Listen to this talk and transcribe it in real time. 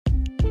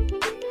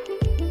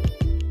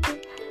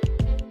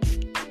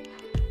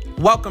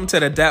Welcome to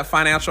the Debt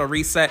Financial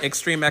Reset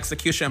Extreme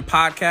Execution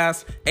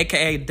Podcast,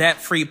 aka Debt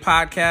Free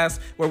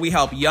Podcast, where we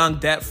help young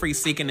debt-free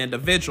seeking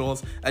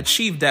individuals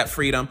achieve debt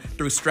freedom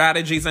through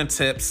strategies and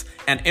tips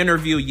and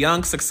interview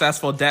young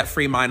successful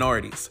debt-free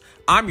minorities.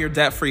 I'm your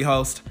debt-free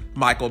host,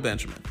 Michael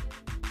Benjamin.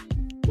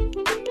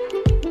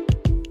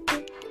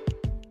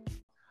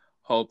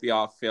 Hope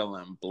y'all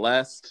feeling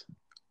blessed.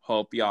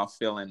 Hope y'all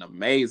feeling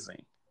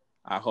amazing.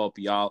 I hope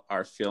y'all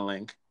are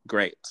feeling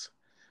great.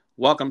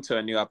 Welcome to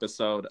a new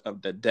episode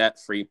of the Debt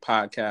Free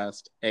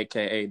Podcast,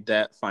 aka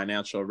Debt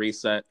Financial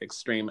Reset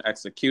Extreme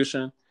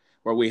Execution,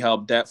 where we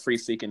help debt-free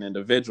seeking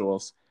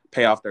individuals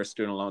pay off their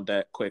student loan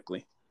debt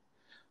quickly.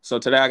 So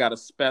today I got a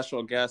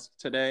special guest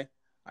today.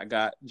 I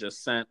got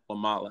Jacente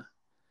Wamala.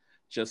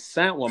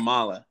 Jacente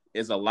Wamala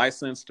is a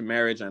licensed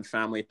marriage and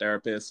family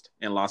therapist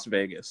in Las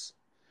Vegas.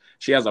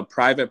 She has a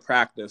private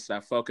practice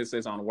that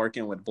focuses on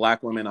working with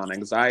Black women on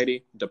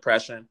anxiety,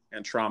 depression,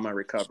 and trauma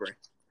recovery.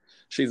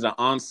 She's an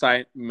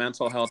on-site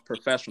mental health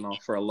professional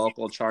for a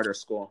local charter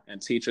school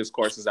and teaches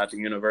courses at the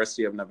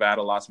University of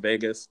Nevada, Las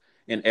Vegas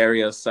in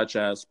areas such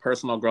as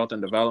personal growth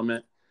and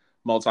development,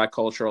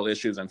 multicultural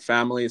issues and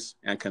families,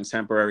 and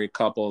contemporary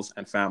couples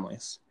and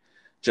families.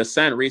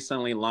 Jacente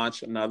recently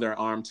launched another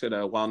arm to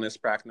the wellness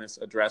practice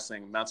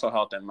addressing mental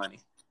health and money.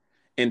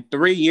 In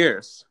 3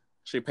 years,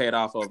 she paid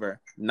off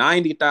over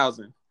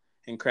 $90,000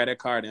 in credit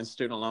card and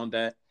student loan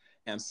debt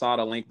and saw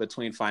the link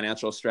between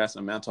financial stress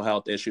and mental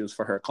health issues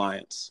for her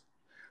clients.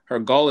 Her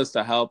goal is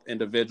to help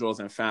individuals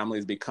and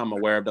families become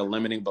aware of the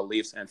limiting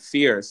beliefs and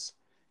fears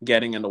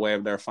getting in the way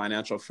of their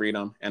financial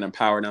freedom and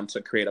empower them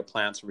to create a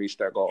plan to reach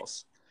their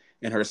goals.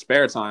 In her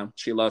spare time,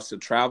 she loves to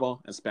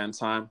travel and spend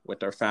time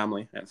with her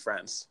family and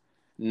friends.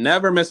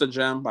 Never miss a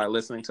gem by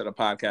listening to the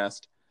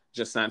podcast,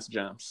 Jacente's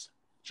Gems.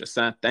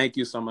 Jacente, thank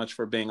you so much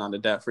for being on the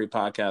Debt Free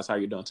Podcast. How are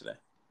you doing today?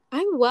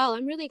 I'm well.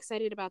 I'm really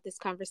excited about this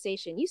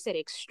conversation. You said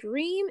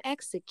extreme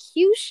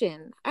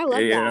execution. I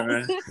love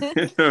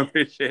that. I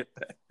appreciate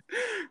that.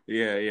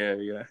 Yeah.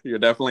 You're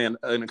definitely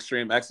an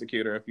extreme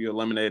executor if you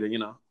eliminated,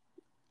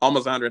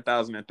 almost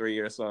 100,000 in 3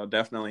 years. So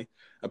definitely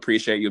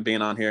appreciate you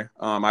being on here.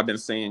 I've been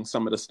seeing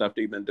some of the stuff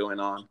that you've been doing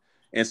on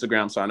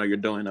Instagram. So I know you're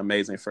doing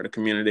amazing for the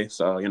community.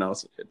 So,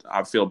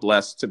 I feel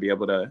blessed to be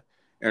able to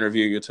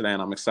interview you today,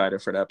 and I'm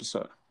excited for the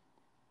episode.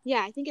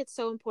 Yeah, I think it's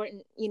so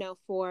important,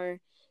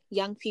 for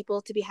young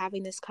people to be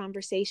having this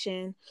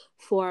conversation,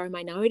 for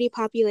minority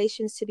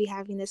populations to be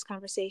having this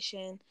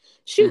conversation.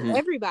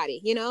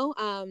 Everybody,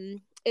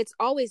 it's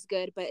always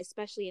good, but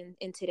especially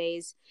in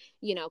today's,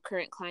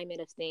 current climate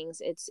of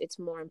things, it's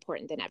more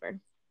important than ever.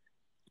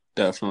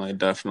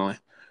 Definitely.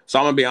 So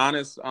I'm gonna be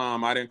honest.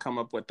 I didn't come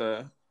up with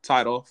the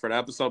title for the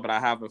episode, but I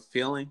have a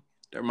feeling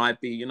there might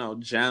be,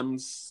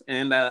 gems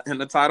in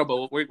the title.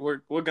 But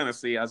we're gonna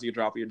see as you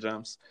drop your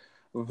gems.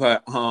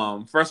 But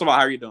first of all,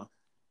 how are you doing?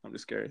 I'm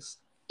just curious.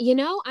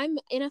 I'm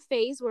in a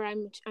phase where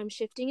I'm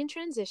shifting and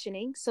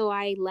transitioning. So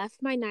I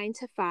left my 9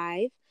 to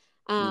 5.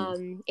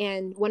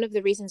 And one of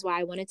the reasons why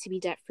I wanted to be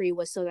debt free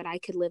was so that I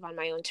could live on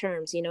my own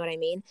terms. You know what I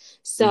mean?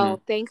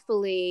 So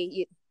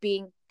thankfully,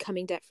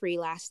 becoming debt free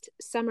last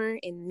summer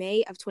in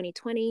May of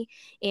 2020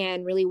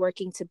 and really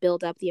working to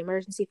build up the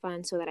emergency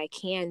fund so that I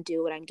can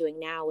do what I'm doing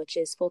now, which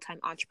is full-time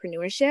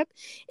entrepreneurship.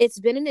 It's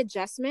been an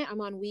adjustment. I'm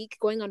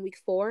going on week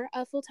 4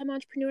 of full-time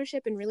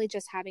entrepreneurship and really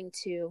just having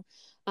to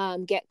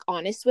get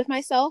honest with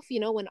myself,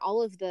 when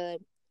all of the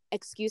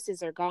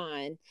excuses are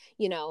gone,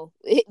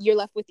 you're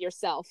left with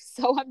yourself.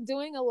 So I'm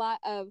doing a lot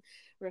of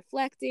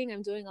reflecting.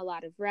 I'm doing a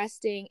lot of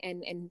resting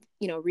and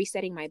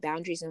resetting my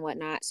boundaries and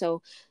whatnot.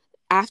 So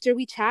after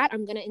we chat,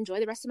 I'm going to enjoy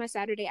the rest of my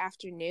Saturday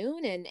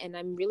afternoon and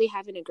I'm really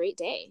having a great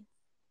day.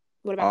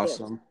 What about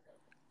you?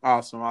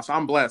 Awesome.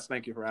 I'm blessed.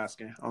 Thank you for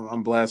asking.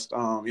 I'm blessed.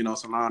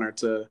 It's an honor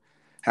to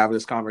have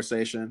this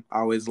conversation. I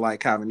always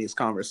like having these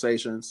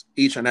conversations.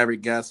 Each and every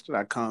guest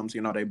that comes,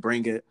 they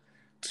bring it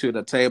to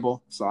the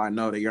table. So I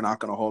know that you're not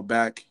going to hold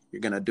back.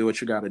 You're going to do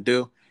what you got to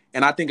do.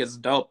 And I think it's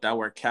dope that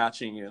we're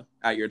catching you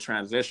at your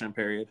transition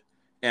period.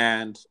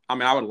 And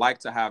I would like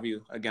to have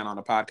you again on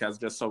the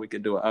podcast just so we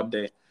could do an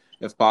update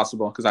if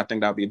possible, because I think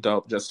that'd be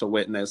dope just to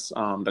witness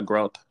the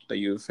growth that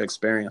you've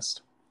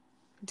experienced.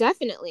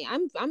 Definitely.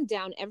 I'm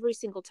down every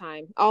single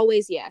time.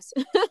 Always yes.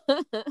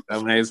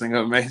 Amazing.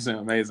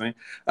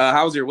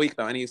 How was your week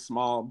though? Any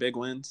small, big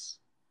wins?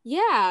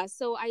 Yeah.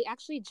 So I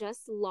actually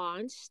just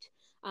launched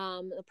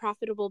the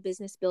Profitable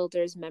Business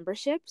Builders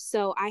membership.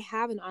 So I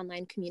have an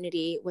online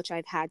community, which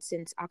I've had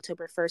since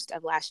October 1st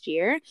of last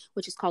year,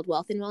 which is called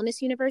Wealth and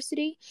Wellness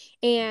University.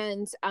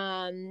 And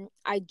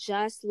I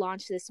just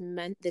launched this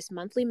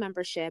monthly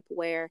membership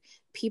where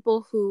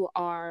people who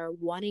are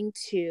wanting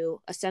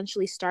to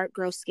essentially start,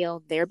 grow,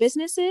 scale their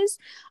businesses,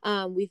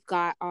 we've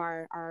got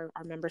our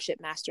membership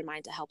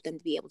mastermind to help them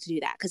to be able to do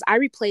that. Because I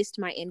replaced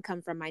my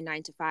income from my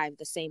 9 to 5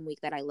 the same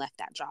week that I left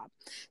that job.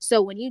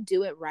 So when you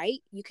do it right,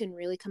 you can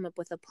really come up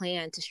with a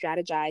plan to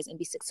strategize and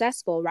be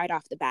successful right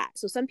off the bat.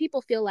 So some people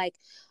feel like,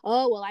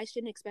 oh, well, I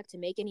shouldn't expect to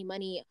make any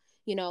money,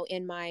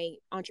 in my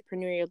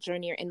entrepreneurial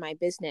journey or in my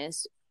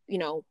business,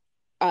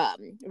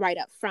 right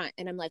up front.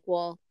 And I'm like,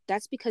 well,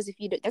 that's because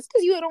that's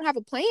because you don't have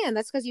a plan.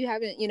 That's because you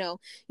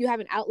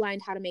haven't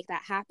outlined how to make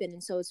that happen.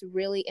 And so it's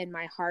really in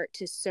my heart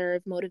to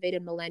serve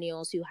motivated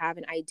millennials who have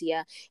an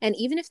idea. And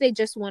even if they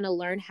just want to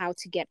learn how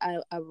to get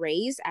a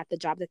raise at the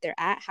job that they're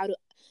at, how to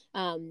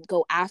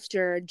go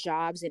after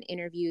jobs and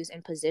interviews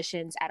and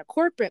positions at a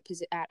corporate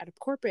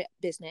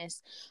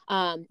business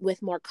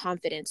with more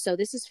confidence. So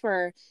this is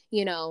for,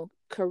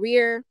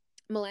 career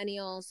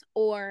millennials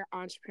or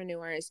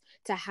entrepreneurs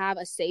to have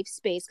a safe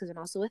space, because I'm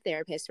also a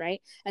therapist,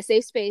 right? A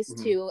safe space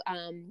to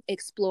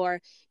explore,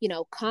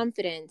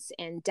 confidence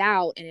and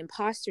doubt and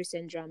imposter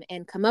syndrome,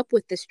 and come up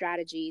with the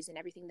strategies and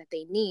everything that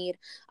they need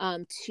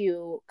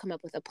to come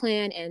up with a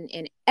plan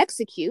and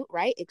execute,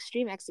 right?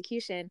 Extreme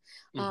execution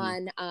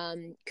on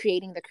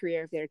creating the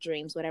career of their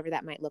dreams, whatever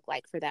that might look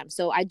like for them.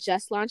 So I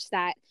just launched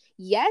that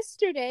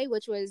yesterday,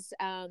 which was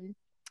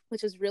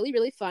really,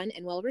 really fun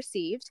and well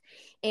received.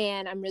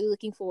 And I'm really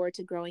looking forward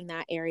to growing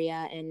that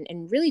area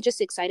and really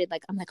just excited.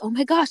 Like, I'm like, oh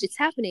my gosh, it's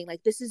happening.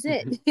 Like, this is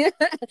it.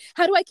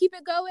 How do I keep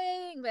it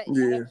going? But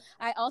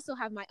I also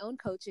have my own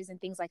coaches and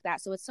things like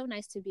that. So it's so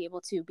nice to be able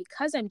to,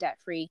 because I'm debt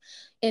free,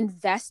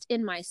 invest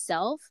in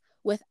myself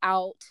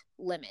without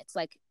limits.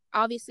 Like,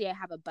 obviously I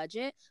have a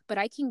budget, but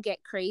I can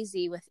get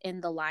crazy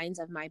within the lines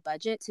of my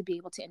budget to be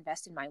able to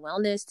invest in my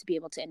wellness, to be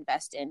able to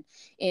invest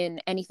in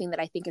anything that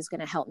I think is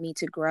going to help me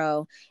to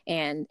grow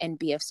and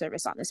be of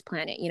service on this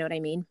planet. You know what I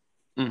mean?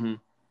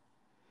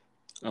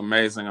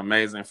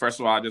 Amazing. First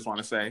of all, I just want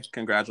to say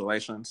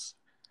congratulations.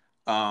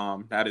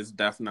 That is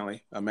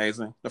definitely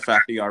amazing. The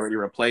fact that you already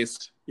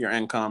replaced your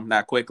income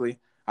that quickly.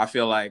 I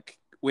feel like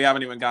we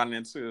haven't even gotten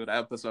into the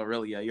episode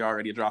really yet. You're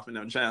already dropping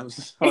them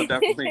gems. So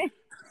definitely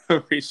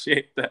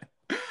appreciate that.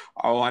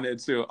 I wanted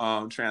to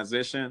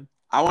transition.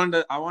 I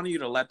wanted you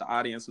to let the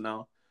audience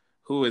know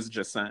who is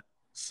Jacente.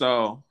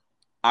 So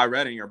I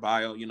read in your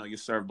bio, you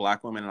serve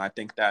Black women, and I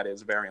think that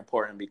is very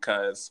important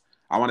because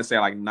I want to say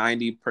like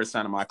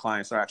 90% of my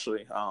clients are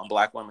actually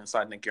Black women. So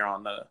I think you're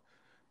on the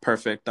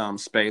perfect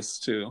space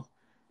to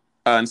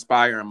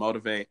inspire and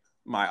motivate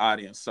my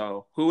audience.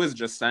 So who is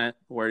Jacente?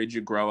 Where did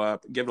you grow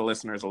up? Give the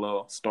listeners a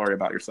little story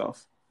about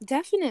yourself.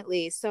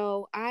 Definitely.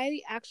 So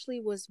I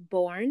actually was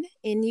born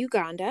in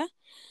Uganda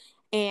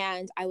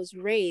and I was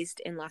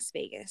raised in Las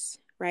Vegas,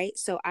 right?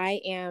 So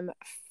I am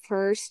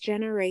first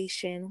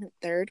generation,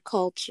 third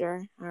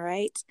culture, all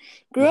right?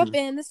 Grew up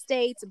in the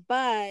States,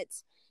 but,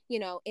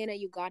 in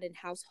a Ugandan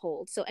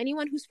household. So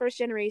anyone who's first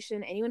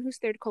generation, anyone who's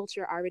third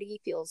culture already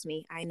feels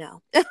me. I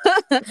know.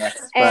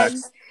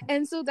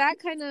 And so that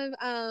kind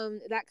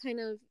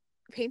of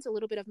paints a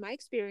little bit of my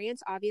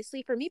experience.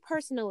 Obviously, for me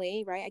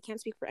personally, right, I can't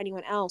speak for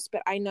anyone else,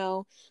 but I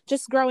know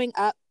just growing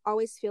up,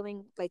 always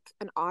feeling like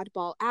an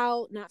oddball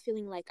out, not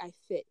feeling like I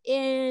fit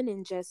in,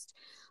 and just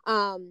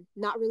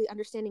not really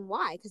understanding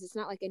why, because it's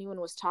not like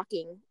anyone was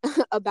talking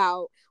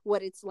about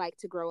what it's like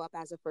to grow up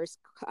as a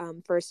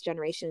first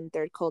generation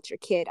third culture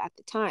kid at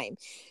the time.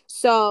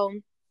 So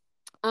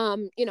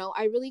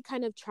I really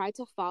kind of tried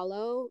to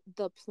follow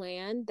the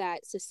plan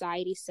that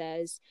society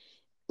says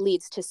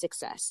leads to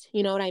success.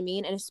 You know what I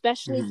mean? And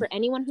especially for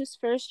anyone who's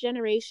first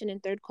generation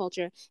and third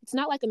culture, it's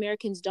not like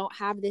Americans don't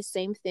have this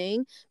same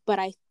thing, but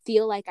I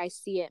feel like I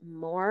see it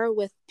more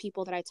with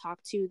people that I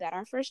talk to that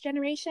are first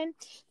generation,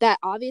 that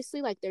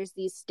obviously like there's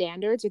these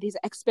standards or these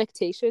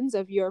expectations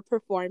of your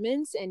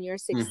performance and your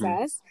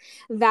success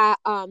that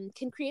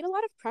can create a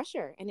lot of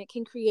pressure, and it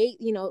can create,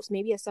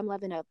 maybe some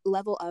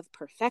level of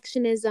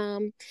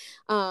perfectionism,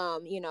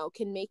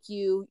 can make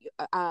you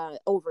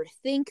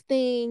overthink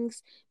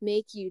things,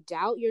 make you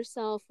doubt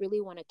yourself,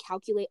 really want to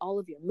calculate all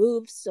of your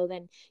moves, so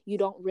then you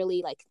don't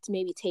really like to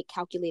maybe take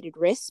calculated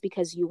risks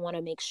because you want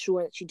to make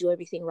sure that you do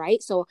everything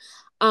right. So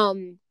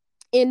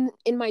in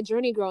my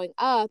journey growing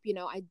up,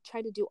 I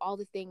tried to do all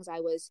the things I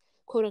was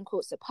quote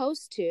unquote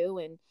supposed to,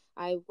 and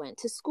I went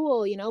to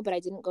school, but I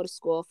didn't go to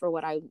school for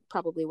what I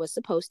probably was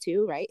supposed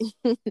to, right?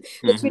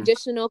 The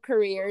traditional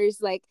careers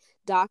like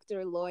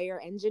doctor, lawyer,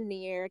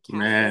 engineer,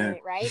 accountant,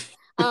 right?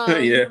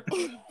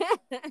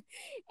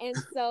 And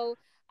so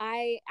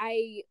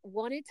I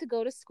wanted to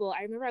go to school.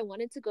 I remember I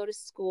wanted to go to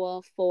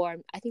school for,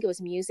 I think it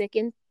was music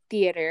and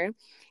theater.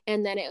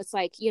 And then it was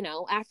like,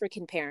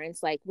 African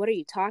parents, like, what are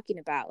you talking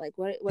about? Like,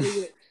 what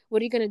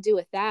are you going to do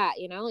with that?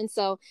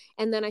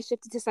 And then I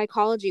shifted to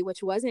psychology,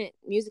 which wasn't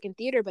music and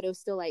theater, but it was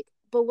still like,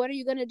 but what are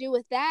you going to do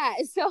with that?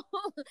 So,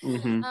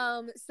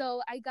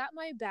 so I got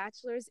my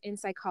bachelor's in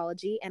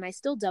psychology, and I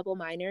still double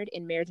minored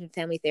in marriage and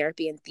family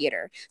therapy and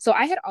theater. So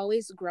I had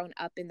always grown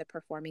up in the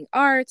performing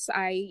arts.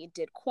 I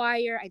did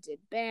choir, I did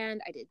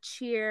band, I did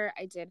cheer,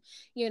 I did,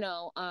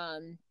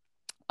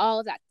 all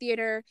of that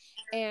theater.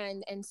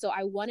 And so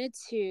I wanted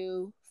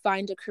to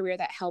find a career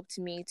that helped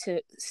me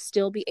to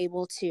still be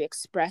able to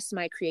express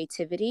my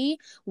creativity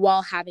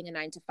while having a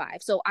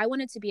 9-to-5. So I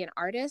wanted to be an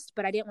artist,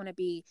 but I didn't want to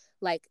be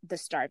like the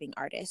starving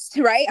artist,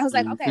 right? I was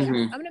like, okay,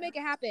 I'm going to make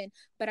it happen,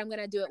 but I'm going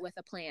to do it with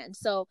a plan.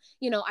 So,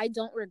 I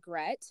don't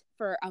regret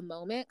for a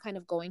moment kind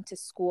of going to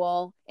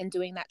school and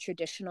doing that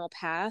traditional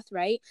path,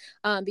 right?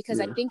 Because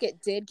I think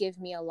it did give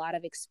me a lot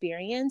of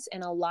experience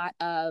and a lot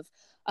of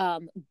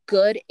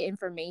good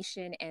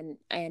information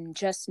and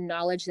just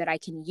knowledge that I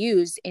can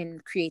use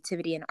in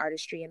creativity and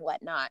artistry and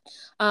whatnot.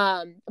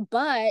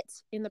 But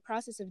in the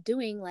process of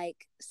doing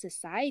like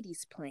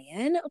society's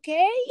plan,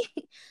 okay,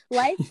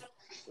 life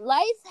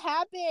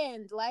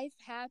happened.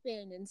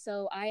 And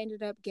so I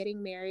ended up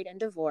getting married and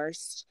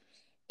divorced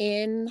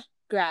in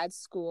grad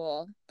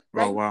school.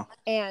 Right. Oh, wow.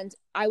 And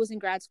I was in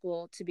grad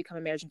school to become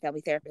a marriage and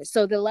family therapist.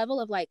 So the level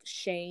of like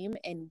shame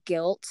and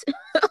guilt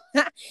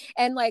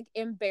and like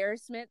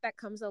embarrassment that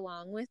comes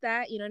along with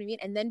that, you know what I mean?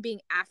 And then being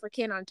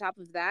African on top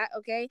of that.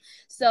 Okay.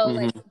 So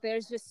like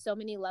there's just so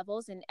many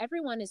levels, and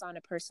everyone is on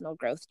a personal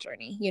growth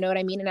journey. You know what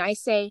I mean? And I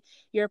say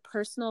your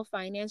personal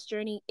finance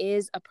journey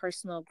is a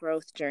personal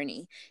growth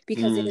journey,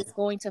 because it is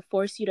going to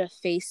force you to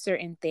face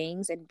certain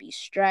things and be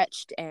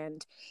stretched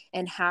and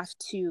have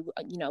to,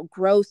 you know,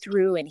 grow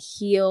through and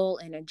heal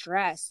and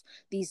address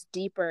these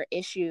deeper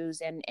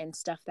issues and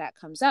stuff that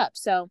comes up.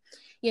 So,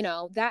 you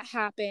know, that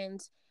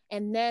happened.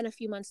 And then a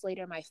few months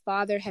later, my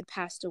father had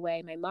passed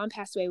away. My mom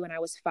passed away when I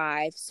was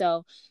 5.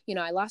 So, you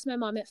know, I lost my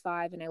mom at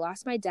 5 and I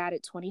lost my dad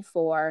at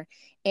 24.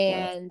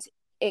 And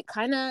it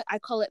kind of, I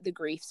call it the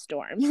grief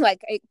storm.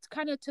 Like it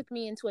kind of took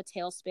me into a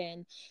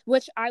tailspin,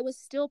 which I was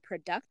still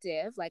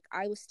productive. Like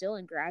I was still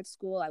in grad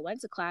school. I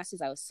went to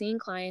classes. I was seeing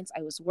clients.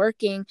 I was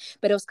working,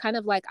 but it was kind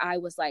of like I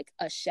was like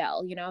a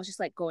shell, you know, I was just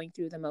like going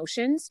through the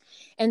motions.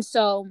 And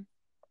so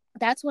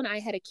that's when I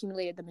had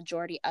accumulated the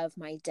majority of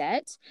my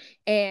debt.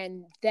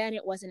 And then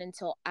it wasn't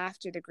until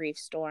after the grief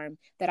storm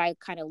that I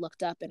kind of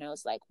looked up and I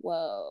was like,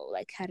 whoa,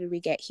 like, how did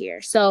we get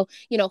here? So,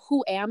 you know,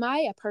 who am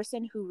I? A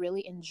person who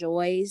really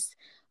enjoys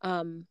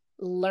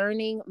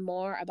learning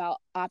more about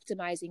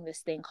optimizing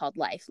this thing called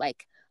life.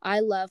 Like, I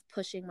love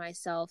pushing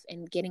myself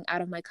and getting out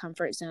of my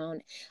comfort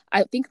zone.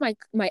 I think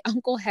my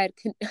uncle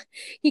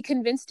he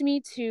convinced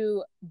me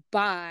to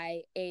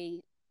buy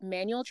a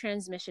manual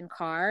transmission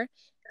car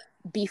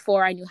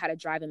before I knew how to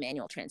drive a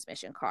manual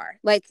transmission car.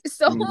 Like,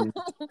 so,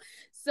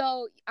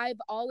 so I've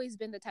always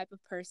been the type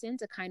of person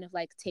to kind of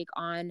like take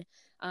on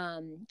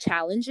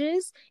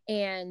challenges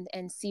and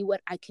see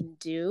what I can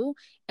do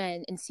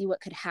and see what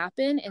could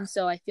happen. And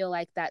so I feel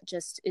like that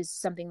just is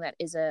something that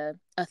is a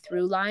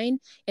through line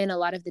in a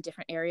lot of the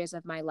different areas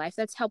of my life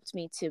that's helped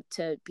me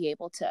to be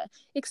able to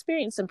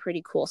experience some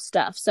pretty cool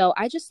stuff. So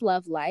I just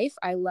love life.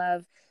 I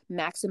love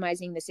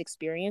maximizing this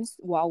experience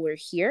while we're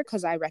here,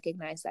 because I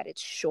recognize that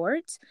it's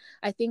short.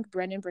 I think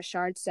Brendan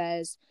Burchard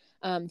says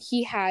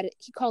he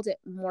called it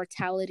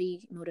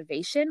mortality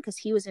motivation, because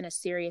he was in a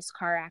serious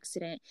car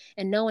accident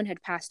and no one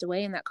had passed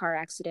away in that car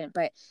accident,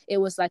 but it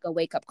was like a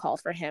wake-up call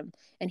for him.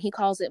 And he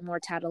calls it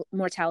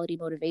mortality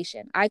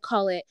motivation. I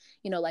call it,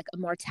 you know, like a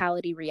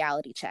mortality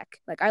reality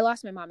check. Like I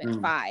lost my mom at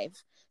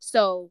 5.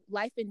 So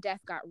life and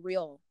death got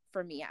real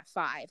for me at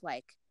 5.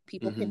 Like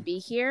people can be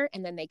here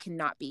and then they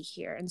cannot be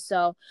here. And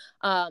so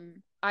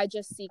I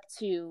just seek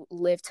to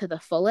live to the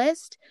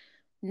fullest,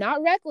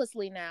 not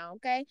recklessly now,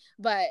 okay?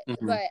 But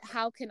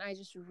how can I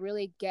just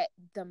really get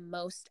the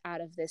most out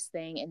of this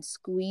thing and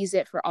squeeze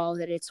it for all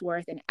that it's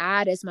worth and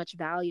add as much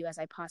value as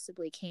I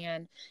possibly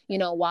can, you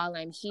know, while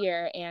I'm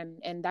here.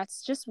 And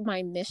that's just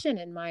my mission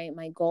and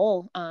my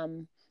goal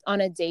on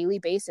a daily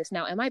basis.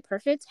 Now, am I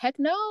perfect? Heck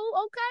no.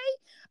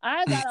 Okay.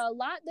 I got a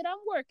lot that I'm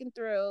working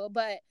through,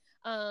 but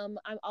I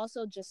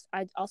also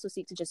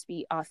seek to just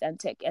be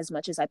authentic as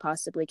much as I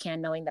possibly can,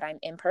 knowing that I'm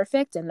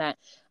imperfect and that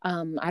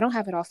I don't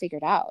have it all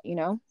figured out. You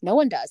know, no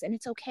one does, and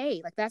it's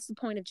okay. Like that's the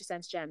point of Just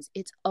Gems.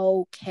 It's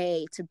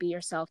okay to be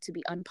yourself, to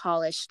be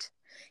unpolished,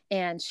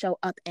 and show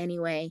up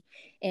anyway,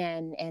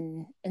 and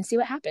see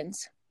what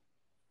happens.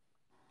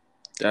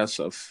 That's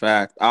a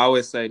fact. I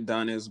always say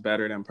done is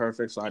better than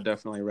perfect, so I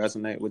definitely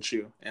resonate with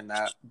you in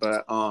that.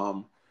 But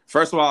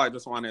first of all, I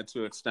just wanted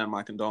to extend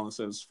my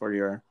condolences for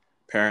your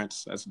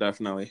parents. That's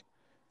definitely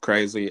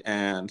crazy.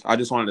 And I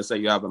just wanted to say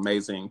you have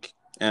amazing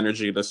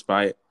energy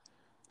despite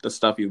the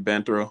stuff you've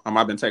been through.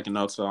 I've been taking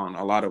notes on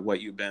a lot of what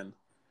you've been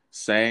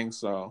saying.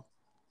 So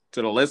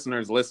to the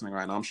listeners listening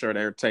right now, I'm sure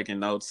they're taking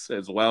notes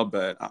as well,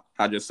 but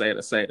I just say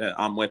that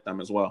I'm with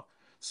them as well.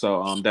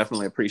 So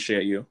definitely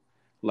appreciate you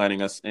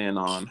letting us in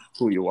on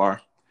who you are.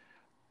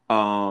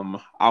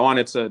 I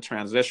wanted to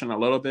transition a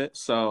little bit.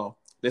 So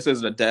this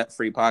is the Debt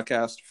Free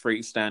Podcast,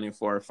 free standing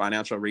for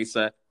financial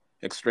reset,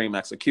 extreme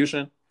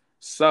execution.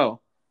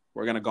 So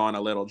we're going to go on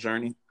a little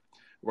journey.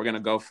 We're going to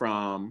go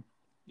from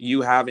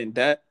you having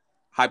debt,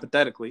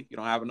 hypothetically, you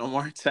don't have it no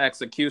more, to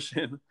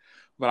execution.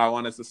 But I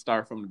wanted to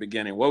start from the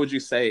beginning. What would you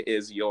say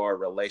is your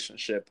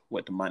relationship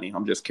with the money?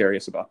 I'm just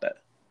curious about that.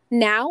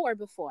 Now or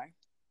before?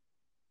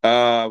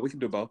 We can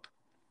do both.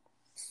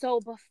 So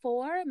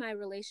before, my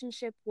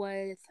relationship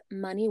with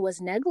money was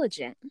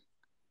negligent.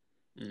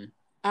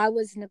 I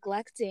was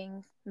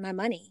neglecting my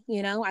money.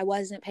 You know, I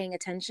wasn't paying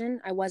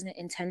attention. I wasn't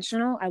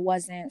intentional. I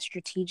wasn't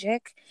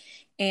strategic,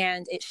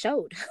 and it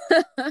showed.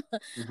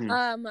 Mm-hmm.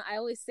 I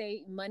always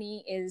say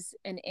money is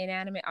an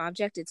inanimate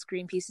object. It's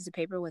green pieces of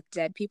paper with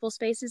dead people's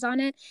faces on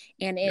it,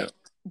 and Yeah. it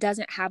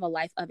doesn't have a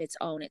life of its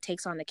own. It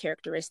takes on the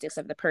characteristics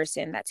of the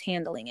person that's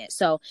handling it.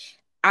 So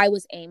I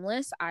was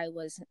aimless. I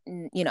was,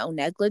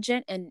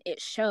 negligent, and it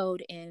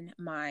showed in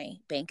my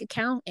bank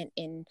account and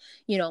in,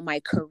 my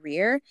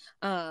career.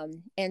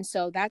 And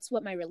so that's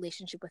what my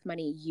relationship with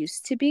money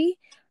used to be.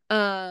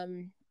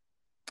 And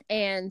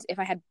if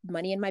I had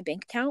money in my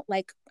bank account,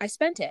 like, I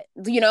spent it,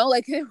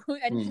 like I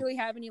didn't really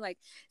have any like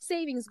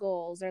savings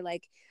goals or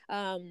like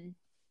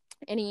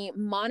any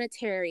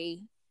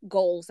monetary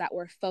goals that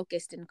were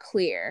focused and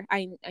clear.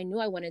 I knew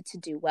I wanted to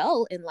do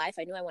well in life.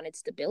 I knew I wanted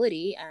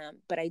stability,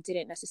 but I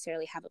didn't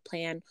necessarily have a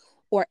plan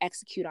or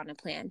execute on a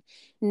plan.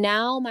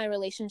 Now my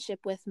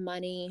relationship with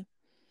money,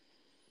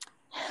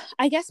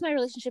 I guess my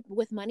relationship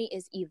with money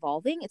is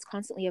evolving. It's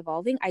constantly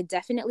evolving. I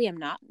definitely am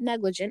not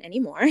negligent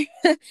anymore.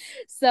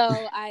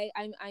 So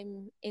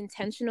I'm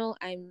intentional.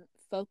 I'm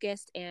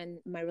focused, and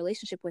my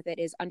relationship with it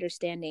is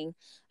understanding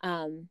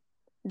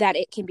that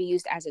it can be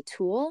used as a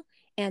tool,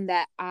 and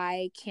that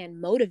I can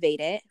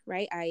motivate it.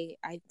 Right.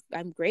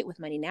 I'm great with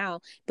money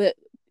now, but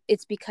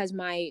it's because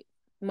my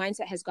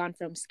mindset has gone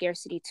from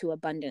scarcity to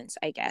abundance,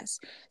 I guess.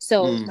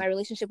 So my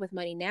relationship with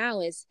money now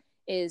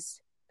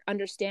is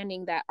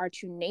understanding that our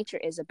true nature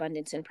is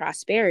abundance and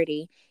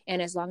prosperity.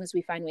 And as long as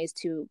we find ways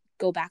to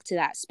go back to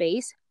that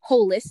space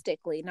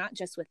holistically, not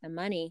just with the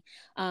money,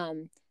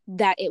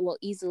 that it will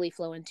easily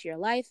flow into your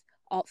life,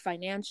 all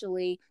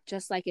financially,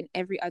 just like in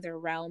every other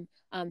realm.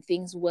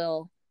 Things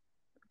will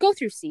go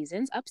through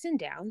seasons, ups and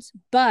downs,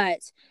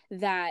 but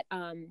that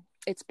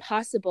it's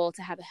possible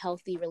to have a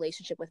healthy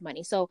relationship with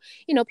money. So,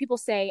 people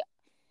say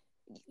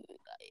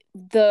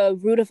the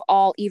root of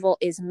all evil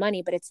is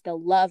money, but it's the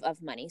love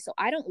of money. So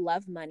I don't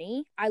love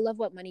money. I love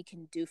what money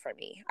can do for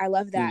me. I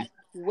love that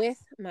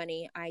with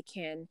money, I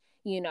can,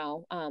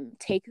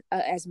 take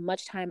as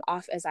much time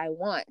off as I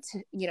want,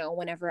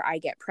 whenever I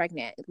get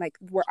pregnant. Like,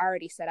 we're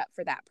already set up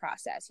for that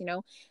process,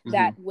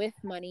 that with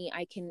money,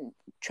 I can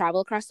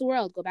travel across the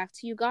world, go back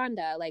to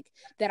Uganda, like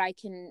that I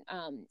can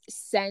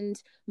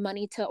send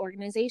money to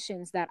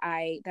organizations that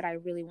I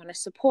really want to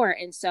support.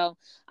 And so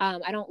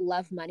I don't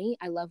love money.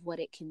 I love what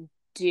it can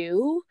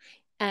do,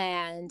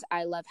 and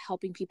I love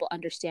helping people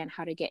understand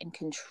how to get in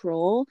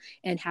control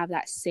and have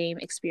that same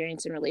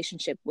experience and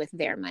relationship with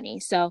their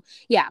money. So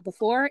yeah,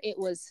 before it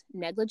was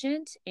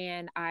negligent,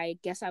 and I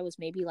guess I was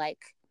maybe like,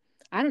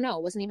 I don't know,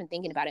 I wasn't even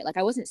thinking about it. Like,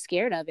 I wasn't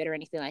scared of it or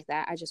anything like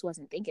that. I just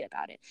wasn't thinking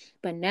about it.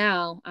 But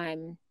now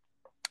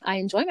I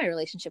enjoy my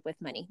relationship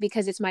with money,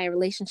 because it's my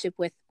relationship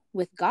with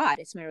God.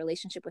 It's my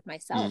relationship with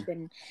myself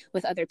and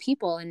with other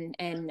people.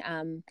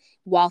 And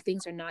while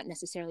things are not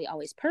necessarily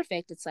always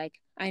perfect, it's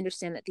like, I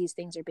understand that these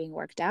things are being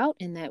worked out,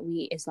 and that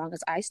as long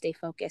as I stay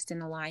focused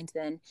and aligned,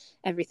 then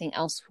everything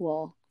else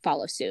will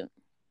follow suit.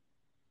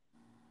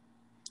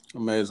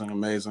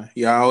 Amazing.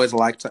 Yeah, I always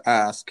like to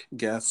ask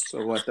guests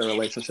what their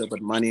relationship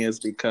with money is,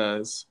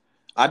 because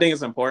I think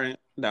it's important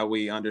that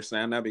we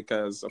understand that,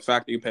 because the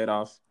fact that you paid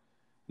off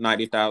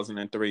 90,000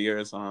 in 3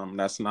 years,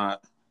 that's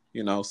not,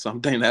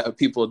 something that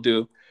people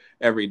do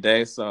every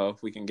day. So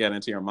if we can get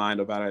into your mind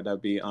about it, that'd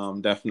be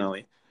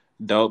definitely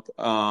dope.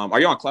 Are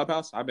you on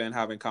Clubhouse? I've been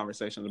having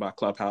conversations about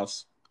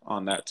Clubhouse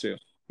on that too.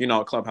 You know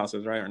what Clubhouse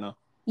is, right, or no?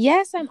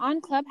 Yes, I'm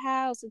on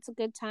Clubhouse. It's a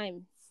good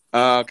time.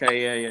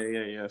 Okay,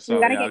 yeah. We So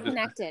got to yeah, get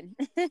connected.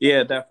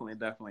 yeah,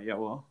 definitely. Yeah,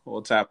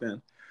 we'll tap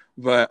in.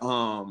 But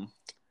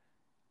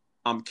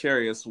I'm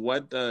curious,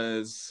 what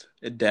does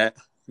debt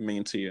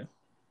mean to you?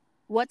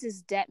 What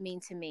does debt mean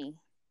to me?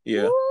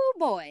 Yeah. Ooh,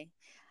 boy.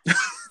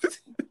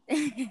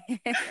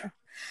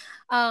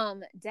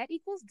 Debt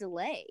equals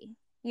delay.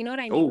 You know what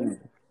I mean?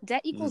 Oh.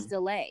 Debt equals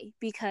delay,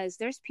 because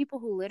there's people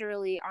who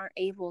literally aren't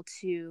able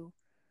to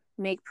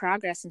make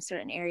progress in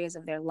certain areas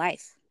of their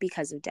life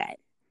because of debt.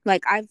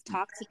 Like, I've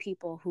talked to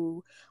people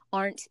who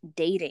aren't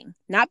dating,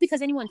 not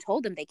because anyone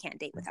told them they can't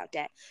date without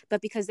debt, but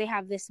because they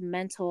have this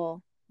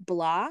mental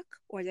block,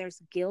 or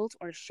there's guilt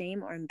or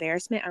shame or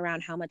embarrassment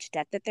around how much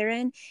debt that they're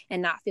in,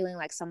 and not feeling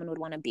like someone would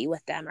want to be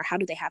with them. Or how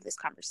do they have this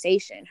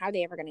conversation? How are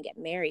they ever going to get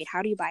married?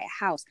 How do you buy a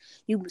house?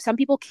 Some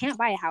people can't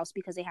buy a house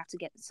because they have to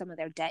get some of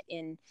their debt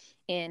in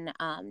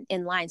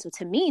line. So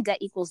to me, debt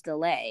equals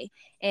delay.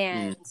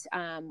 And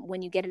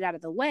when you get it out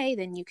of the way,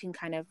 then you can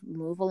kind of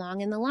move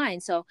along in the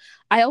line. So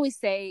I always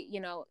say,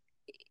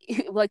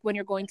 like when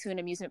you're going to an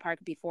amusement park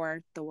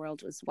before the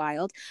world was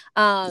wild,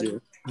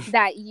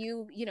 that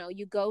you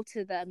go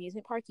to the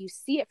amusement park, you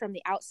see it from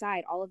the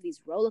outside, all of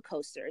these roller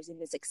coasters,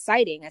 and it's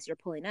exciting as you're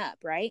pulling up,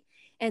 right?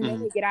 And then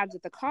you get out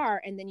of the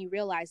car, and then you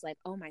realize, like,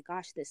 oh my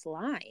gosh, this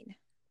line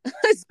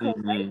is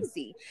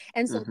crazy.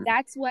 And so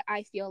that's what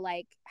I feel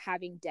like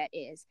having debt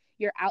is.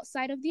 You're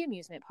outside of the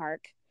amusement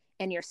park,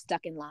 and you're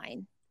stuck in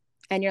line,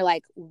 and you're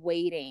like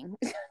waiting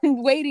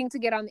waiting to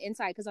get on the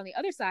inside, because on the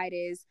other side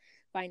is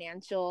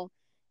financial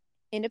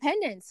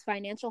independence,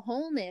 financial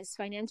wholeness,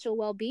 financial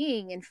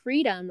well-being, and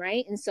freedom,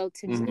 right? And so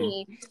to Mm-hmm.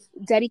 me,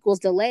 debt equals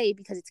delay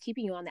because it's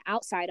keeping you on the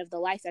outside of the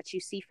life that you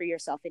see for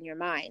yourself in your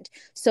mind.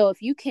 So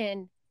if you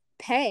can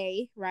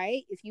pay,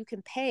 right? If you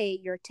can pay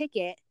your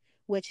ticket,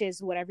 which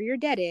is whatever your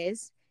debt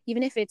is,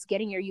 even if it's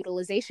getting your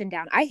utilization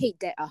down. I hate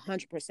debt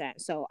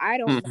 100%. So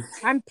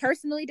I'm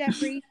personally debt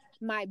free.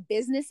 My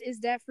business is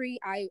debt free.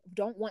 I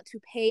don't want to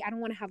pay. I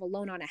don't want to have a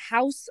loan on a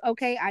house.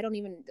 Okay.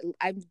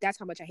 That's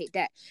how much I hate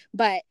debt.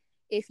 But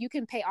if you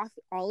can pay off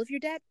all of your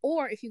debt,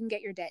 or if you can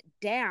get your debt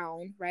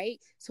down,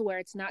 right, to where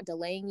it's not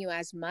delaying you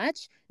as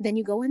much, then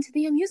you go into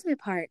the amusement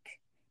park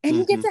and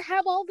you get to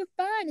have all the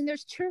fun. And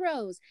there's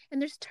churros and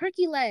there's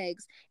turkey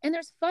legs and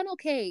there's funnel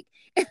cake.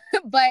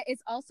 But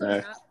it's also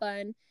not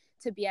fun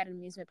to be at an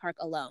amusement park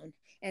alone.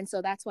 And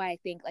so that's why I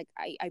think, like,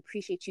 I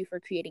appreciate you for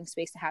creating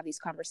space to have these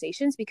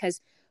conversations,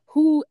 because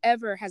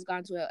whoever has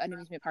gone to an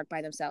amusement park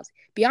by themselves,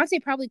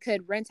 Beyonce probably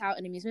could rent out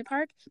an amusement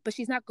park, but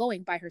she's not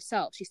going by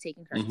herself. She's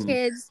taking her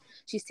kids,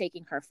 she's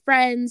taking her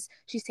friends,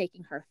 she's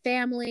taking her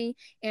family.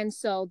 And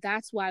so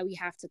that's why we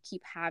have to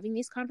keep having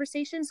these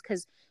conversations,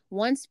 because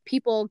once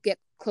people get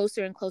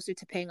closer and closer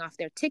to paying off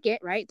their ticket,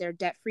 right, their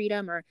debt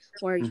freedom or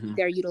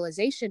their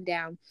utilization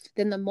down,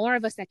 then the more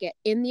of us that get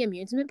in the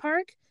amusement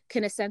park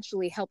can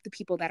essentially help the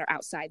people that are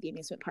outside the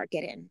amusement park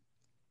get in.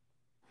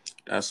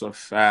 That's a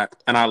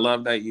fact. And I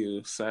love that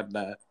you said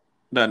that,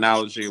 the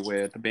analogy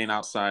with being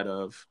outside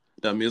of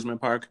the amusement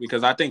park,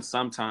 because I think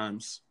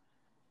sometimes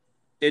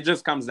it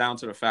just comes down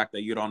to the fact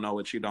that you don't know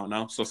what you don't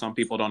know. So some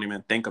people don't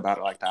even think about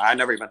it like that. I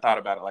never even thought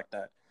about it like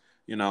that,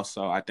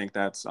 so I think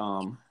that's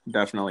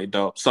definitely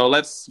dope. So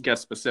let's get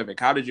specific.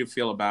 How did you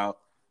feel about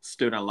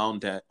student loan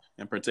debt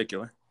in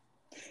particular?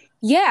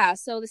 Yeah,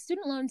 so the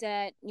student loan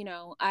debt,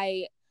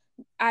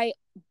 I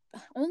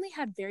only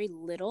had very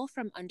little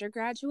from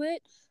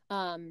undergraduate.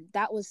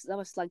 That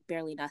was like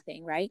barely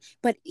nothing, right?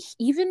 But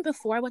even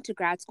before I went to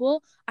grad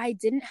school, I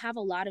didn't have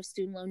a lot of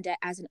student loan debt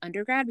as an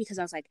undergrad, because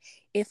I was like,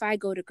 if I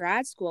go to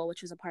grad school,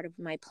 which was a part of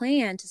my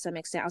plan to some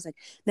extent, I was like,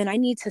 then I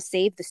need to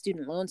save the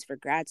student loans for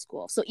grad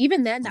school. So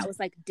even then, that was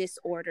like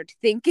disordered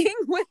thinking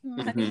with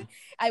money.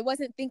 I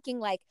wasn't thinking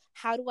like,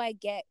 how do I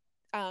get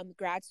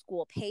grad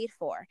school paid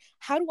for?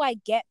 How do I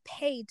get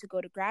paid to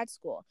go to grad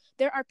school?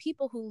 There are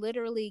people who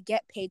literally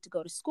get paid to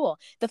go to school.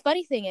 The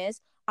funny thing is,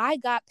 I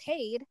got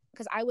paid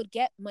because I would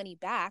get money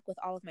back with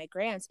all of my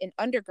grants in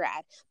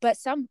undergrad, but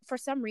for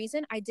some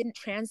reason I didn't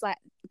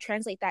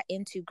translate that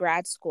into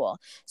grad school.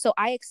 So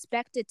I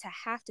expected to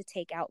have to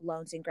take out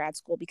loans in grad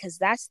school because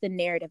that's the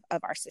narrative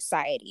of our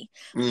society.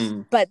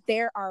 But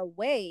there are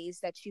ways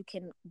that you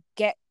can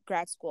get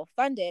grad school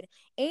funded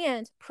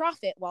and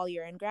profit while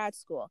you're in grad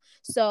school.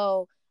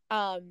 So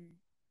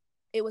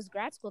it was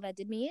grad school that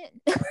did me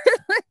in.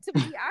 To be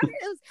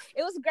honest,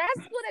 it was grad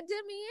school that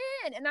did me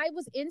in. And I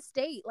was in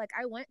state. Like,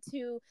 I went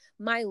to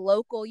my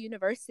local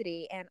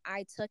university and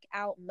I took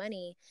out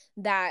money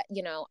that,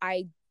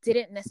 I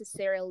didn't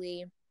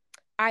necessarily,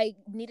 I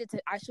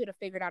should have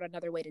figured out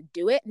another way to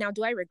do it. Now,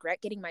 do I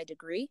regret getting my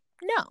degree?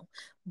 No,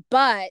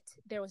 but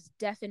there was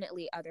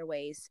definitely other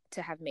ways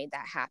to have made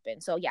that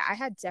happen. So yeah, I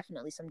had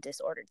definitely some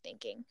disordered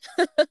thinking.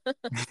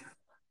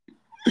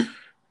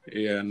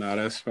 Yeah, no,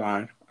 that's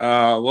fine.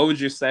 What would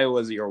you say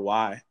was your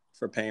why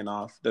for paying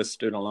off the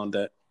student loan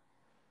debt,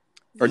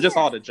 or just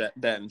all the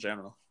debt in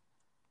general?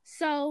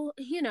 So,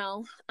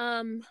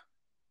 my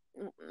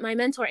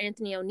mentor,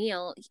 Anthony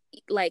O'Neill,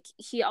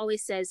 he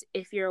always says,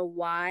 if your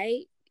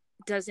why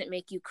doesn't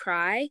make you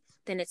cry,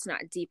 then it's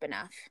not deep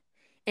enough.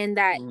 And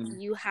that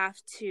you have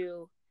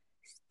to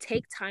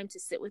take time to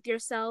sit with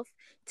yourself,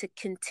 to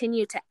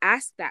continue to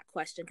ask that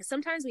question. Because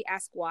sometimes we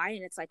ask why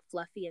and it's like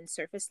fluffy and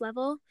surface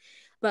level,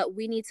 but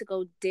we need to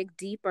go dig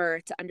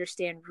deeper to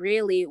understand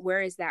really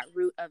where is that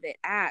root of it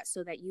at,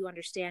 so that you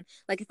understand.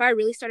 Like, if I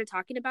really started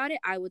talking about it,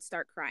 I would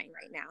start crying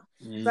right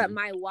now. But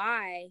my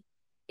why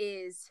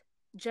is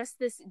just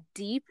this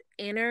deep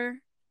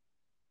inner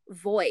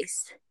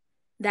voice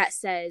that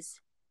says,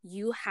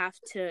 you have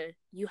to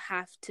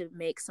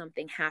make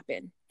something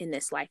happen in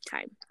this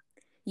lifetime.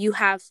 You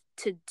have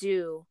to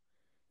do,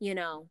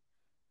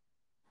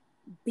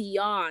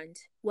 beyond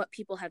what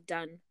people have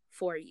done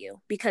for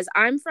you. Because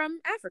I'm from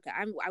Africa.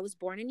 I was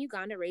born in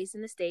Uganda, raised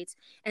in the States.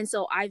 And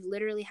so I've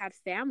literally had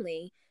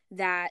family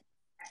that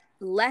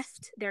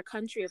left their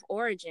country of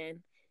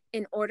origin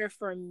in order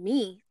for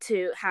me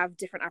to have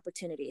different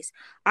opportunities.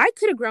 I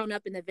could have grown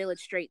up in the village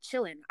straight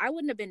chilling. I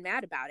wouldn't have been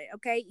mad about it.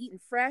 Okay. Eating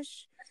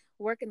fresh,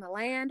 working the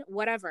land,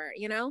 whatever,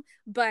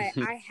 but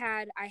I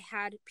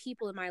had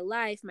people in my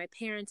life, my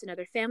parents and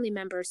other family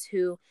members,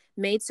 who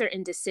made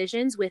certain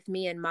decisions with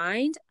me in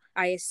mind,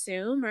 I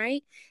assume,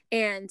 right?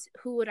 And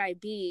who would I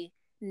be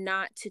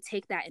not to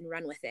take that and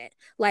run with it?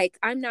 Like,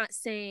 I'm not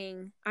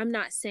saying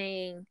not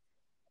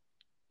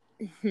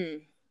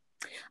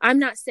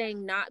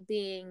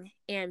being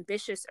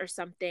ambitious or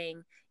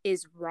something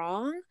is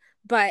wrong,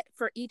 but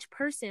for each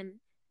person,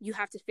 you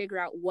have to figure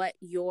out what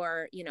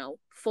your,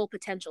 full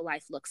potential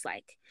life looks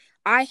like.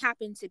 I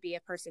happen to be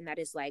a person that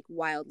is like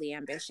wildly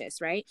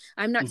ambitious, right?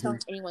 I'm not telling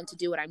anyone to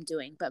do what I'm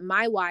doing, but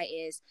my why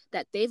is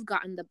that they've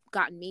gotten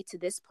me to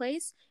this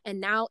place,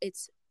 and now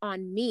it's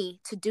on me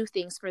to do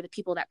things for the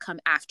people that come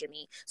after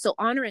me. So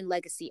honor and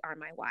legacy are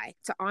my why,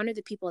 to honor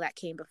the people that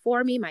came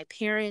before me, my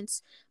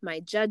parents, my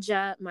judge,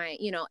 my,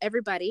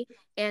 everybody.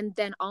 And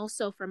then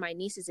also for my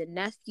nieces and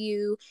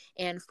nephew,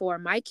 and for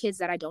my kids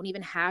that I don't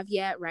even have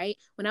yet, right?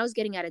 When I was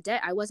getting out of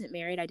debt, I wasn't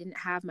married. I didn't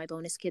have my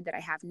bonus kid that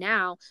I have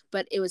now,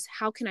 but it was,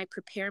 how can I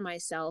prepare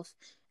myself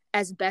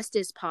as best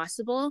as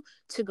possible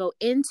to go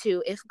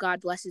into, if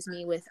God blesses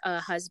me with a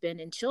husband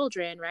and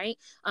children, right?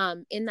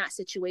 In that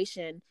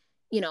situation,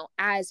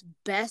 as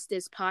best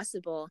as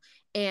possible.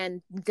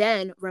 And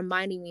then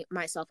reminding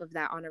myself of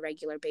that on a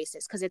regular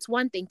basis. Because it's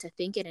one thing to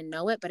think it and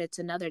know it, but it's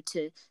another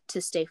to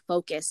stay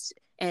focused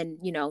and,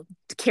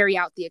 to carry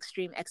out the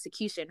extreme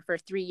execution for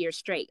 3 years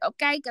straight.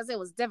 Okay. Because it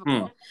was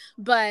difficult.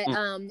 But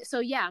so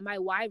yeah, my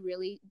why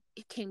really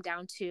came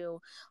down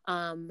to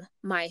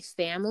my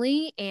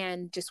family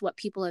and just what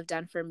people have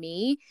done for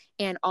me,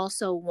 and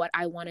also what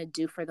I want to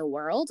do for the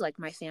world, like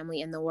my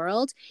family in the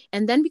world.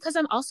 And then because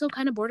I'm also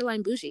kind of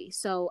borderline bougie,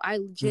 so I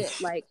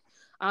legit like,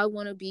 I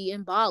want to be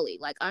in Bali.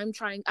 Like I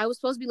was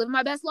supposed to be living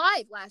my best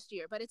life last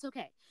year, but it's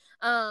okay.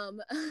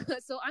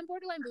 So I'm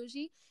borderline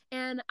bougie,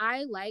 and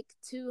I like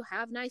to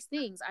have nice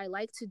things. I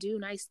like to do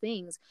nice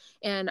things,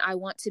 and I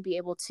want to be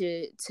able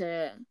to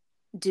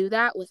do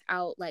that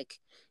without like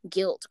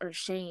guilt or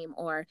shame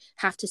or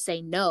have to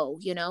say no,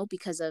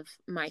 because of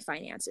my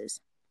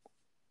finances.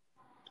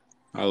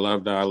 I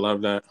love that. I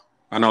love that.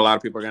 I know a lot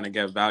of people are going to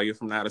get value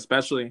from that,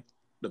 especially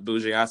the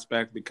bougie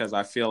aspect, because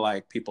I feel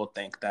like people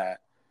think that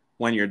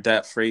when you're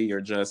debt free,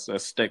 you're just a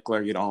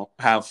stickler. You don't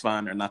have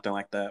fun or nothing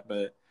like that.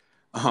 But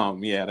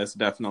yeah, that's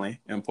definitely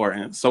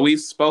important. So we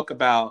spoke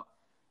about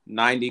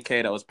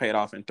 $90K that was paid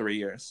off in 3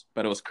 years,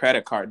 but it was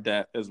credit card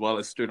debt as well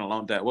as student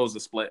loan debt. What was the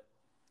split?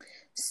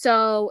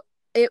 So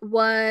it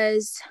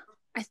was,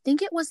 I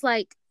think it was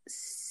like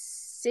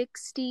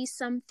 60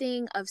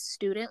 something of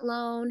student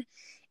loan.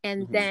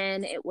 And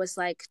then it was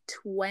like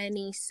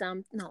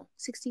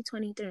 60,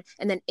 20, 30,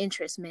 and then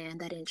interest, man,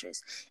 that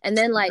interest. And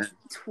then like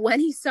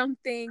 20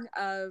 something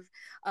of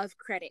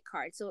credit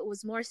card. So it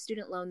was more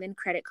student loan than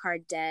credit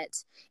card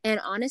debt.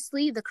 And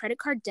honestly, the credit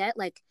card debt,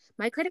 like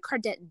my credit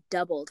card debt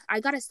doubled. I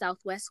got a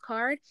Southwest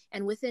card,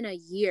 and within a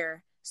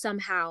year,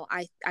 somehow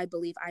I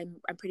believe I'm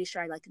pretty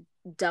sure I like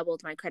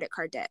doubled my credit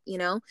card debt,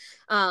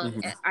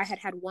 I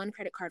had one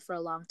credit card for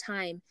a long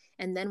time,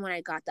 and then when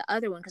I got the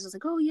other one, because I was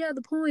like, oh yeah,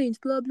 the points,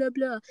 blah blah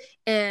blah,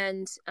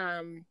 and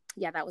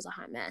yeah, that was a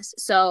hot mess.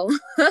 So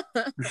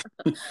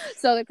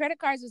so the credit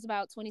cards was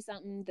about 20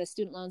 something, the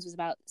student loans was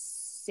about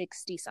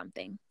 60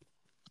 something.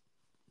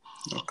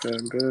 Okay,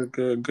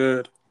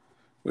 good.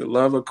 We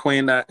love a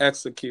queen that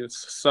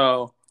executes.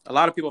 So a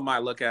lot of people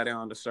might look at it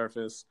on the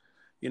surface.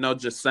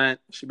 Jacent,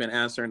 she's been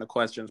answering the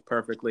questions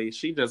perfectly.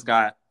 She just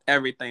got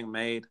everything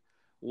made.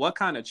 What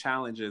kind of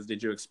challenges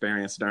did you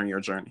experience during your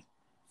journey?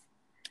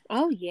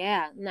 Oh,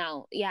 yeah.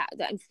 No, yeah.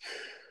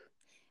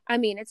 I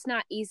mean, it's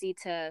not easy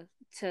to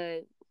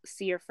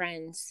see your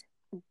friends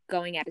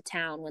going out of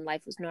town when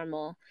life was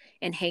normal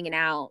and hanging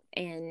out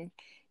and,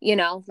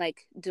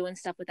 like doing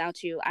stuff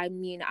without you. I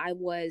mean, I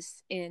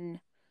was in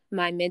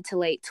my mid to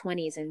late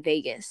 20s in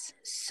Vegas.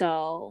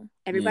 So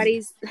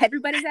everybody's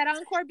at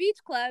Encore Beach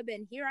Club,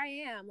 and here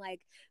I am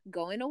like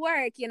going to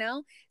work,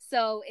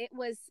 So it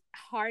was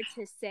hard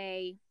to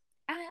say.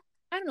 I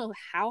don't know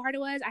how hard it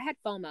was. I had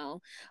FOMO.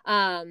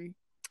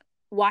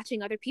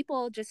 Watching other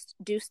people just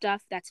do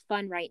stuff that's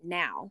fun right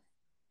now,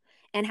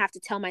 and have to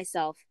tell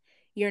myself,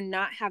 you're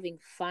not having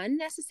fun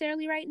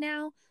necessarily right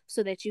now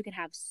so that you can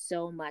have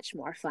so much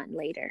more fun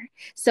later.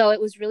 So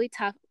it was really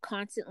tough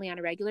constantly on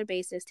a regular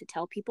basis to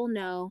tell people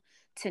no,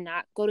 to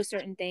not go to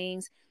certain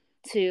things,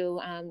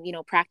 to,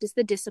 practice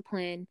the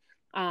discipline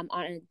on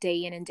a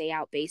day in and day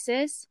out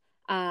basis.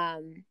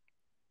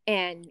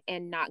 And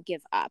not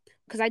give up,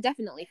 because I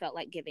definitely felt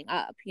like giving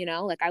up,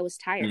 like I was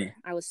tired,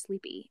 I was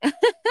sleepy.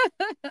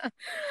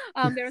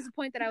 There was a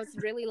point that I was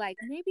really like,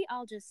 maybe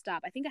I'll just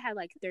stop. I think I had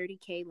like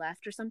 30K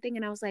left or something,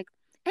 and I was like,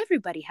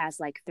 everybody has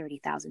like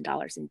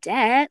 $30,000 in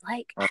debt.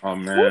 Like, oh,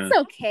 man. It's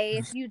okay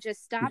if you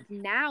just stop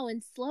now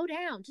and slow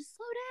down. Just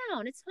slow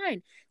down. It's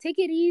fine. Take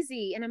it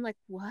easy. And I'm like,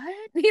 what?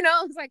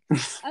 I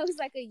was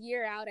like a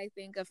year out, I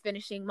think, of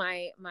finishing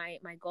my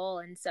goal.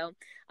 And so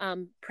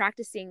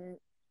practicing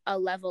a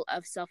level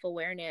of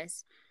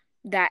self-awareness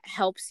that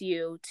helps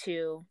you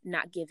to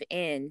not give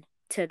in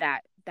to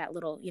that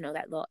little,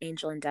 that little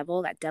angel and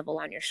devil, that devil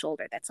on your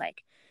shoulder that's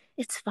like,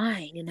 it's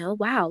fine,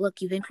 wow,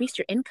 look, you've increased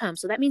your income,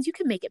 so that means you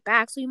can make it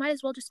back, so you might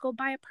as well just go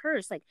buy a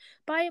purse, like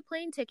buy a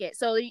plane ticket.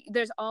 So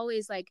there's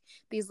always like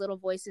these little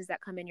voices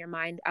that come in your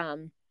mind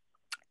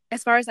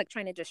as far as like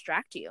trying to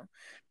distract you.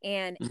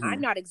 And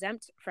I'm not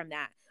exempt from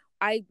that.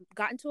 I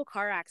got into a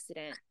car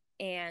accident,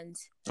 and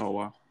oh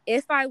wow,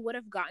 if I would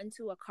have gotten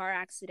to a car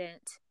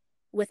accident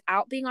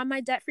without being on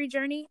my debt-free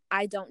journey,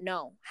 I don't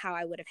know how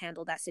I would have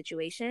handled that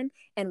situation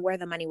and where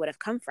the money would have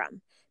come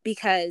from,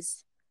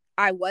 because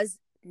I was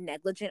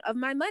negligent of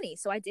my money.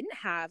 So I didn't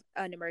have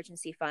an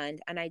emergency fund,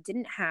 and I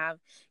didn't have,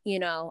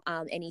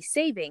 any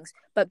savings.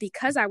 But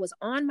because I was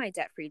on my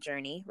debt-free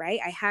journey, right,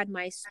 I had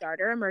my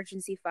starter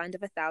emergency fund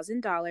of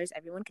 $1,000.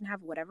 Everyone can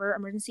have whatever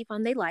emergency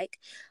fund they like.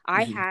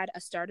 I had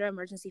a starter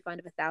emergency fund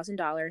of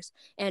 $1,000.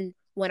 And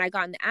when I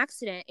got in the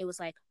accident, it was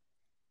like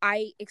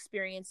I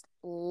experienced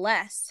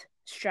less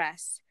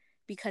stress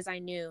because I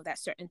knew that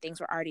certain things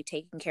were already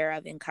taken care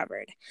of and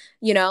covered,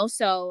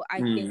 So I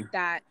think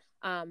that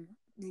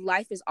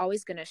life is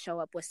always going to show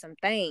up with some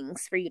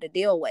things for you to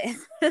deal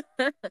with.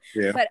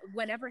 Yeah. But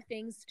whenever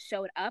things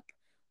showed up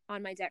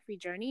on my debt-free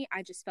journey,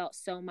 I just felt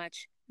so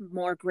much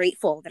more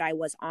grateful that I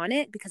was on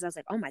it, because I was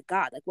like, oh my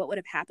God, like what would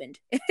have happened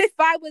if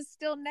I was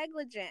still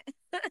negligent?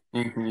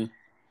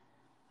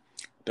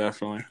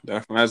 Definitely.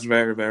 That's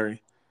very,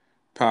 very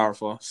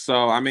powerful.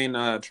 So, I mean,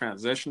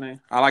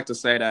 transitioning, I like to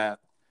say that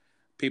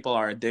people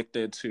are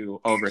addicted to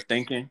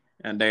overthinking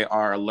and they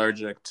are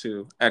allergic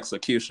to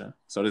execution.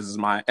 So this is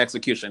my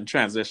execution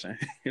transition.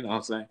 You know what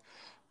I'm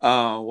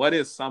saying? What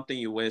is something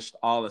you wished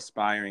all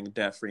aspiring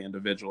debt-free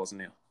individuals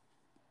knew?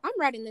 I'm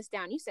writing this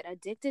down. You said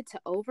addicted to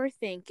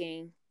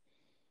overthinking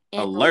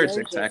and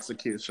Allergic to allergic.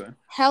 execution.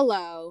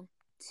 Hello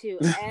to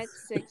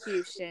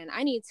execution.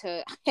 I need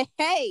to,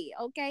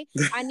 okay.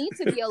 I need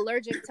to be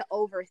allergic to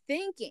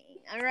overthinking.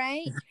 All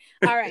right.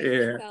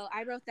 Yeah. So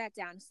I wrote that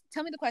down.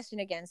 Tell me the question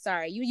again.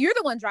 Sorry. You're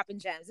the one dropping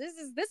gems. This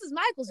is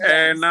Michael's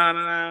Hey, gems.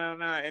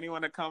 no.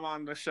 Anyone that come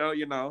on the show,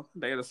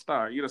 they the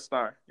star. You the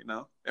star,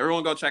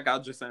 Everyone go check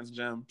out Jacen's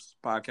Gems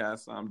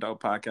podcast,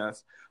 dope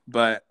podcast.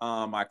 But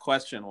my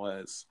question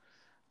was,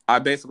 I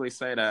basically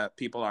say that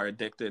people are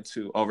addicted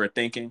to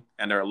overthinking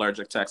and they're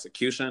allergic to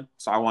execution.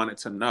 So I wanted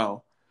to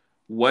know,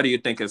 what do you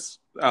think is,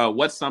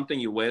 what's something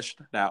you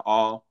wished that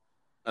all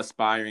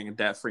aspiring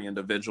debt-free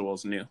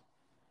individuals knew?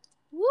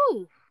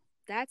 Woo.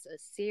 That's a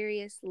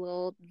serious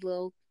little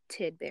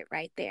tidbit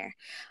right there.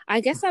 I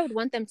guess I would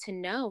want them to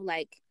know,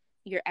 like,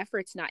 your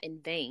effort's not in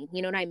vain.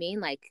 You know what I mean?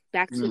 Like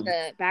back to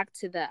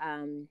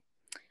the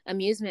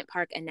amusement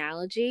park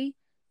analogy.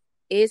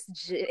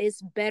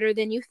 Is better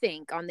than you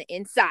think on the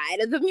inside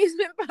of the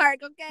amusement park,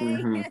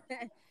 okay?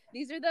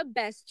 These are the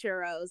best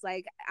churros.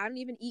 Like, I don't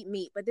even eat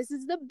meat, but this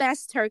is the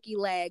best turkey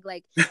leg.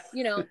 Like,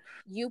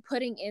 you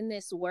putting in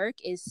this work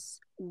is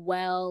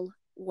well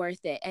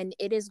worth it. And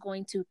it is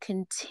going to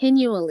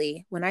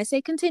continually, when I say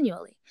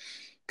continually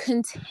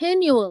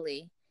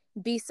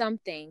be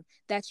something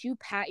that you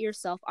pat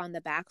yourself on the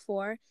back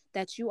for,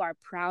 that you are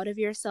proud of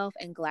yourself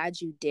and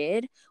glad you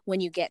did when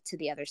you get to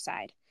the other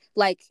side.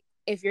 Like,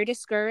 if you're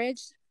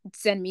discouraged,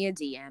 send me a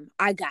DM.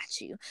 I got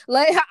you.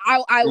 Like,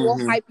 I will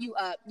hype you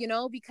up,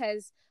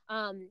 because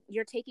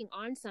you're taking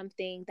on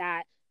something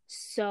that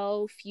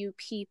so few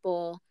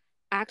people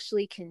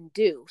actually can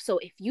do. So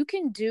if you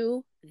can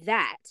do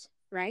that,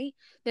 right,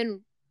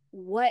 then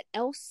what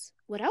else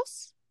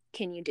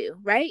can you do,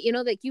 right?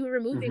 Like, you were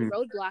removing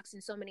roadblocks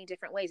in so many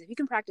different ways. If you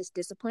can practice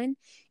discipline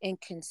and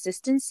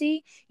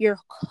consistency, you're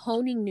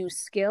honing new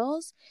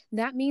skills.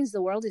 That means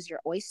the world is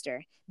your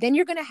oyster. Then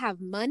you're going to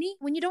have money.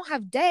 When you don't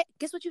have debt,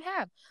 guess what you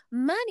have?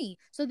 Money.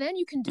 So then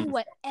you can do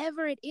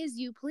whatever it is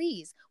you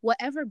please,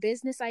 whatever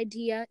business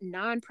idea,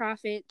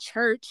 nonprofit,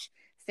 church,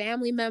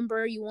 family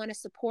member you want to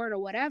support or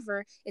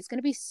whatever. It's going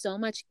to be so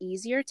much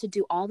easier to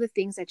do all the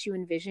things that you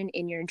envision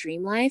in your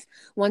dream life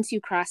once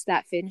you cross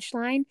that finish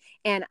line.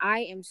 And I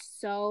am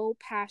so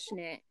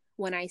passionate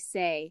when I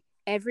say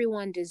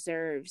everyone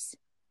deserves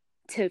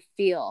to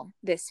feel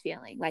this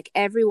feeling. Like,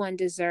 everyone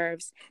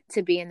deserves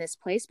to be in this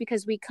place,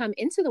 because we come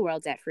into the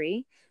world debt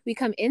free. We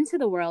come into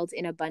the world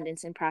in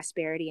abundance and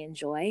prosperity and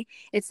joy.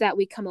 It's that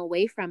we come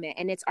away from it,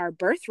 and it's our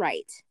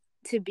birthright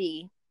to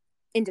be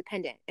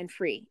independent and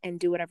free and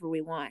do whatever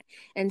we want.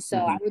 And so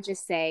I would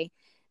just say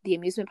the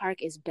amusement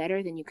park is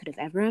better than you could have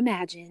ever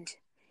imagined.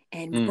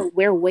 And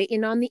we're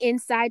waiting on the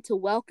inside to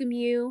welcome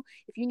you.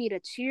 If you need a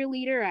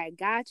cheerleader, I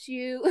got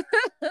you.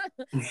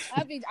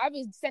 I've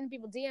been sending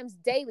people DMs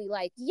daily,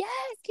 like, yes,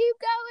 keep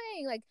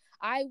going. Like,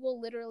 I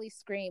will literally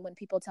scream when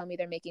people tell me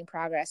they're making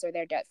progress or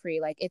they're debt free.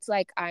 Like, it's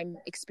like I'm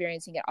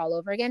experiencing it all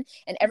over again.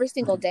 And every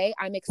single day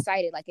I'm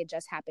excited, like it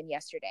just happened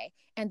yesterday.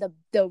 And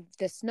the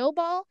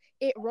snowball,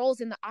 it rolls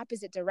in the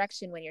opposite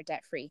direction when you're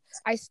debt free.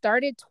 I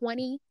started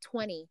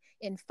 2020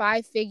 in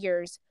 5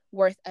 figures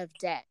worth of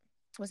debt.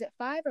 Was it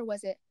 5 or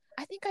was it?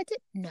 I think I did.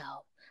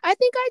 No, I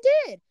think I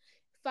did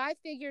 5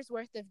 figures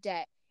worth of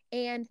debt.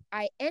 And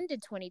I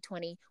ended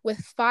 2020 with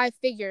 5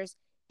 figures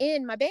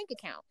in my bank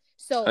account.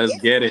 So Let's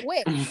get it.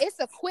 quick. It's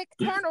a quick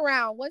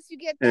turnaround once you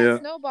get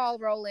that snowball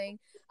rolling,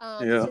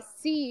 to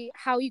see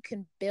how you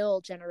can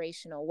build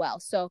generational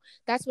wealth. So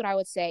that's what I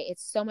would say.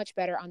 It's so much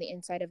better on the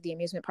inside of the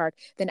amusement park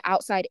than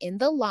outside in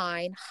the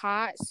line,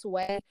 hot,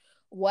 sweat,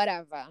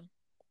 whatever.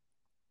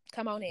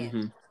 Come on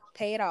in,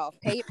 pay it off,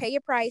 pay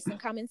your price and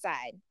come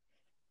inside.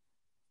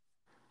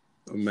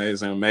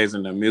 Amazing.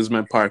 The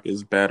amusement park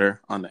is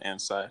better on the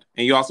inside.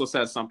 And you also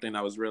said something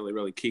that was really,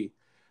 really key.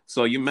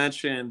 So you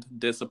mentioned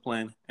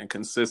discipline and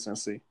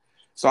consistency.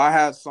 So I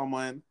had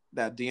someone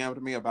that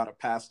DM'd me about a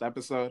past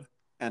episode,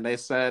 and they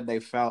said they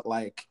felt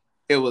like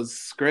it was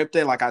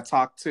scripted. Like I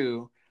talked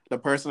to the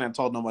person and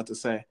told them what to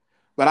say.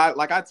 But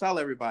I tell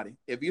everybody,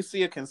 if you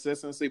see a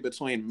consistency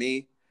between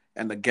me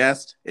and the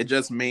guest, it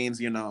just means,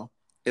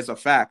 it's a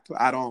fact.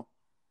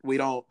 We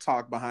don't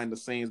talk behind the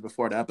scenes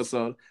before the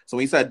episode. So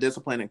when you said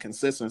discipline and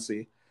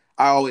consistency,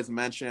 I always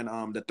mention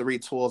the three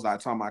tools I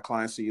tell my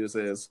clients to use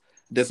is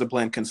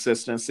discipline,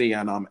 consistency,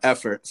 and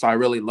effort. So I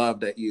really love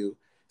that you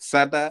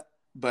said that.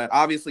 But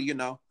obviously,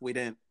 we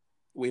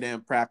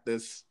didn't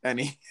practice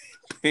any.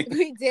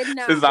 We did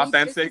not. This is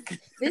authentic.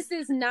 This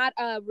is not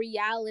a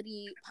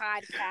reality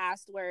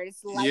podcast where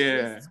it's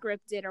lightly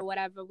scripted or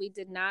whatever. We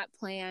did not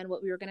plan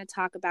what we were going to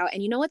talk about.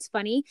 And you know what's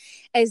funny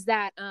is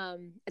that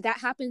that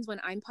happens when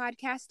I'm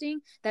podcasting,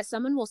 that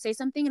someone will say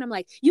something and I'm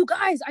like, you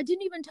guys, I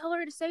didn't even tell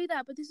her to say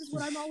that, but this is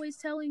what I'm always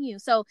telling you.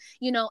 So,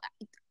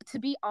 to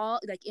be all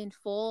like in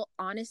full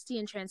honesty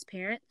and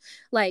transparent,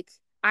 like,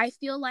 I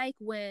feel like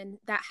when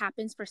that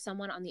happens for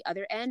someone on the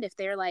other end, if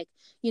they're like,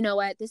 you know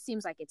what, this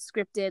seems like it's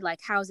scripted, like,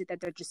 how is it that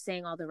they're just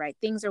saying all the right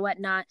things or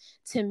whatnot?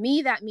 To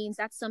me, that means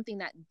that's something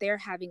that they're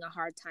having a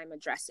hard time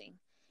addressing.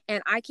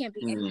 And I can't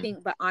be anything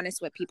but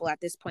honest with people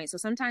at this point. So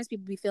sometimes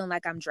people be feeling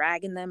like I'm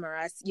dragging them or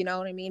us, you know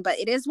what I mean? But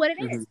it is what it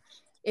is.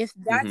 If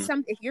that's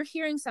if you're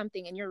hearing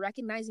something and you're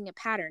recognizing a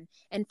pattern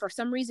and for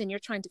some reason you're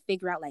trying to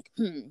figure out like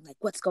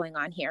what's going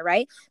on here,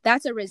 right?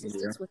 That's a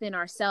resistance within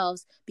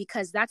ourselves,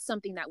 because that's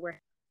something that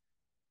we're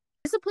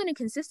discipline and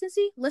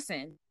consistency.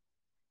 Listen,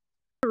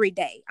 every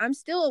day I'm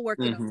still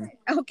working on it.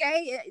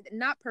 Okay,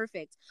 not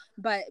perfect,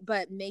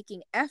 but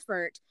making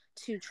effort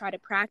to try to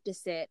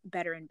practice it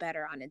better and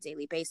better on a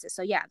daily basis.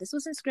 So yeah, this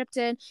wasn't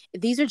scripted.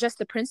 These are just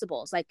the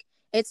principles. Like,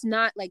 it's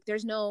not like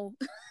there's no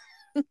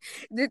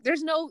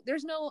there's no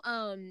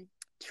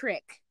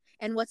trick.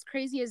 And what's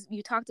crazy is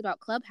you talked about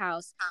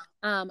Clubhouse.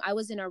 I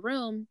was in a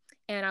room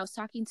and I was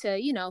talking to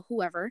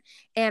whoever,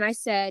 and I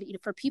said,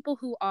 for people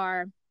who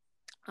are,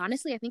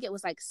 honestly, I think it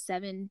was like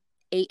 7,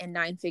 8, and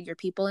 9 figure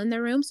people in the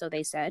room. So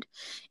I said,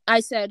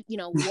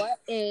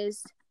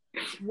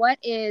 what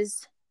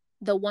is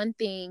the one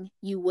thing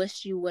you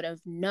wish you would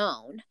have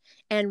known?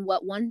 And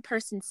what one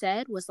person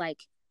said was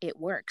like, it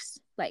works.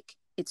 Like,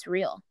 it's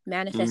real.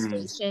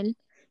 Manifestation,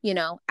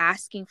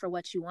 asking for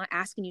what you want,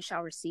 asking you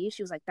shall receive.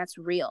 She was like, that's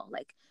real.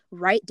 Like,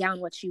 write down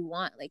what you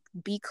want, like,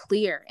 be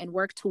clear and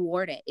work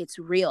toward it. It's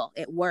real.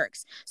 It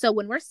works. So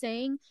when we're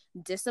saying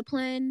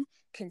discipline,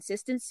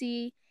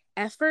 consistency,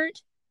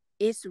 effort,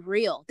 it's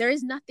real. There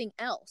is nothing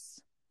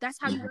else. That's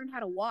how you learn how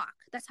to walk.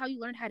 That's how you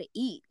learn how to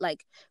eat.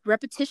 Like,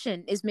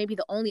 repetition is maybe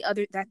the only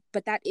other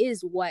but that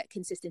is what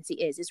consistency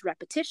is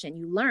repetition.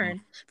 You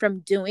learn from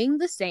doing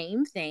the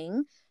same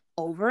thing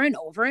over and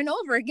over and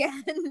over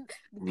again.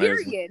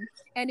 Period.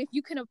 And if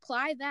you can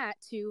apply that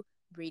to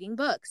reading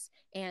books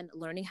and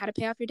learning how to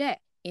pay off your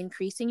debt,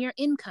 increasing your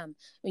income,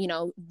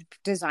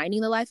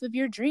 designing the life of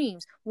your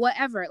dreams,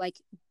 whatever, like,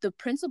 the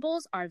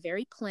principles are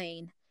very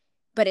plain,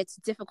 but it's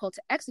difficult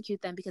to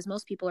execute them because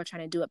most people are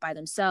trying to do it by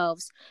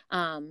themselves,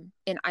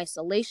 in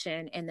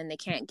isolation, and then they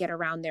can't get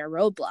around their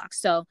roadblocks.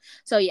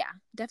 So yeah,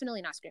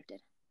 definitely not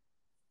scripted.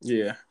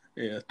 Yeah.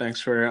 Thanks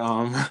for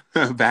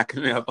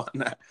backing me up on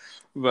that.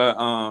 But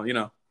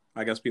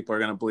I guess people are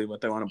gonna believe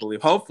what they want to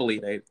believe. Hopefully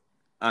they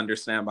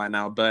understand by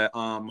now. But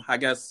I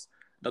guess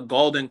the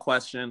golden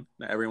question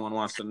that everyone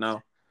wants to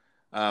know,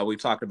 we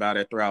talked about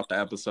it throughout the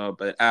episode,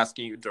 but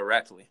asking you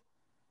directly,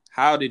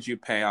 how did you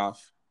pay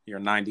off your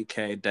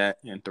 $90K debt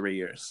in 3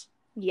 years?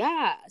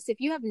 Yeah. So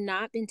if you have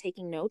not been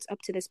taking notes up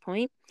to this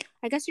point,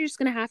 I guess you're just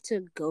going to have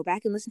to go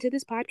back and listen to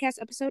this podcast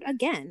episode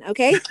again.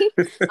 Okay.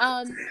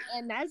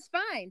 And that's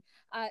fine.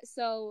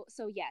 So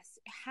yes,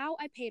 how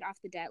I paid off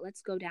the debt.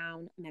 Let's go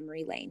down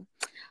memory lane.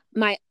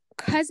 My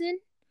cousin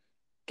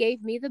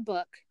gave me the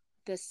book,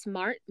 The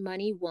Smart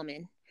Money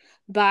Woman,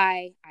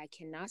 by, I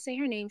cannot say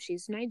her name,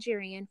 she's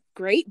Nigerian.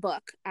 Great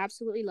book.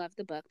 Absolutely love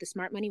the book, The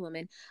Smart Money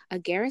Woman.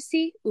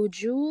 Agarisi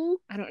Uju,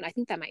 I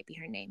think that might be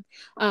her name.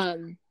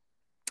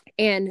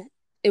 And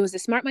it was The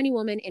Smart Money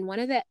Woman. In one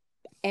of the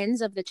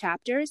ends of the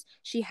chapters,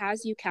 she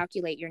has you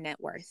calculate your net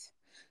worth.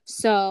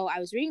 So I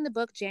was reading the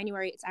book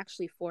January. It's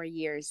actually 4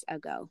 years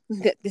ago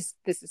that this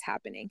is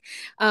happening.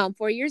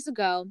 4 years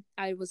ago,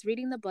 I was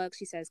reading the book.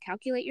 She says,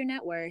 calculate your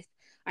net worth.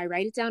 I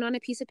write it down on a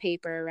piece of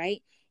paper,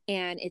 right?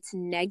 And it's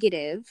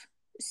negative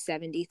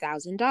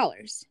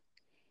 $70,000.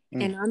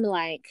 And I'm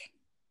like,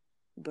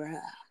 bruh.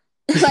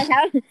 Like,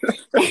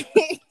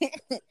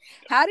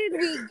 how did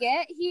we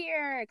get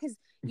here? Because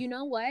you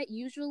know what?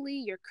 Usually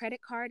your credit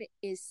card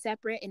is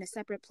separate, in a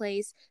separate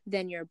place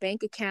than your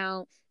bank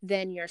account,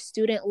 than your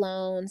student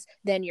loans,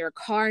 than your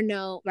car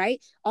note,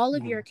 right? All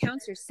of your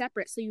accounts are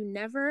separate. So you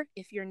never,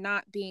 if you're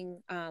not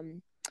being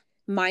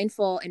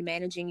mindful and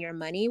managing your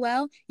money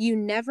well, you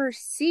never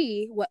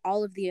see what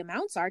all of the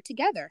amounts are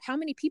together. How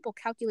many people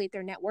calculate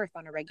their net worth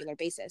on a regular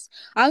basis?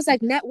 I was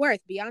like, net worth,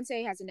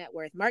 Beyonce has a net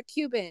worth, Mark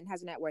Cuban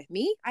has a net worth,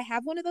 me, I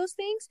have one of those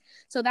things.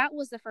 So that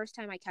was the first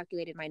time I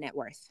calculated my net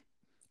worth,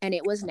 and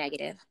it was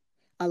negative.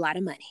 a lot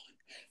of money.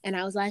 And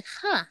I was like,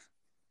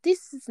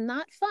 this is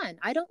not fun.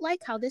 I don't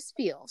like how this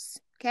feels.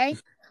 Okay.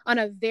 On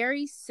a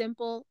very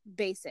simple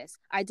basis,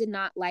 I did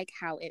not like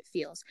how it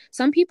feels.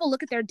 Some people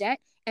look at their debt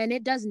and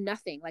it does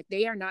nothing. Like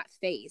they are not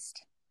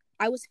phased.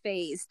 I was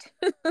phased.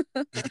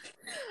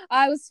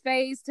 I was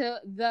phased to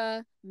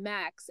the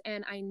max.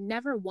 And I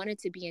never wanted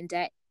to be in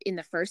debt in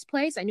the first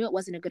place. I knew it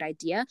wasn't a good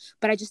idea,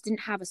 but I just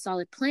didn't have a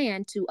solid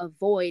plan to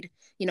avoid,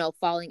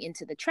 falling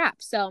into the trap.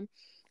 So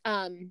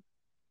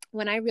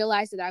when I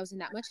realized that I was in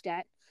that much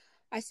debt,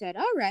 I said,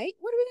 all right,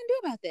 what are we going to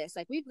do about this?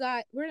 Like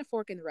we're in a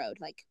fork in the road.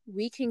 Like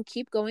we can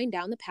keep going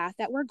down the path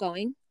that we're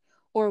going,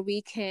 or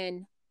we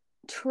can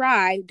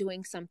try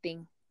doing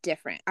something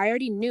different. I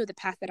already knew the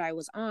path that I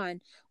was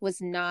on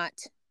was not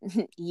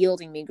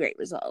yielding me great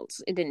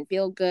results. It didn't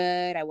feel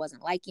good. I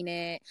wasn't liking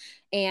it.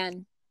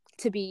 And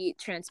to be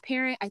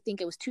transparent, I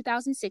think it was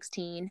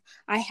 2016.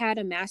 I had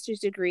a master's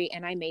degree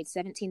and I made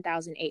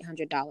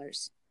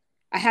 $17,800.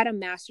 I had a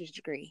master's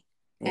degree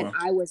and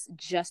I was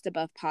just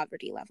above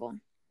poverty level.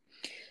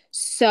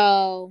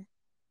 So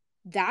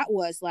that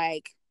was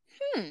like,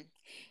 how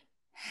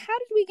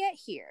did we get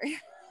here?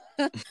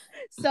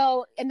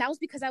 And that was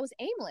because I was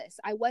aimless.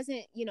 I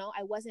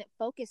wasn't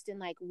focused in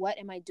like, what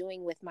am I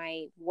doing with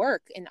my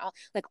work? And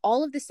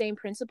all of the same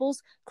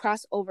principles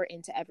cross over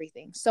into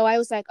everything. So I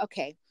was like,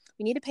 okay,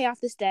 we need to pay off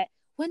this debt.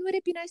 When would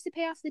it be nice to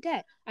pay off the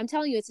debt? I'm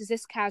telling you, it's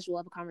this casual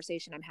of a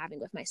conversation I'm having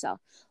with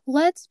myself.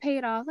 Let's pay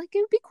it off. Like, it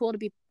would be cool to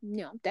be,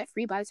 debt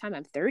free by the time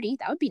I'm 30.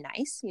 That would be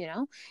nice,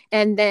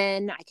 and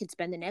then I could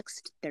spend the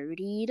next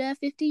 30 to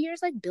 50 years,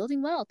 like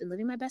building wealth and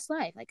living my best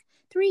life. Like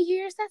 3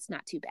 years, that's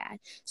not too bad.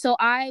 So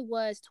I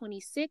was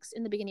 26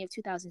 in the beginning of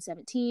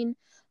 2017.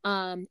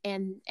 And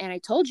I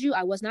told you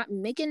I was not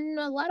making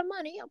a lot of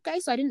money. Okay.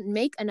 So I didn't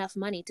make enough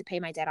money to pay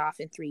my debt off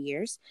in 3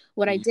 years.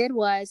 What I did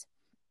was,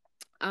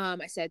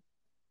 I said,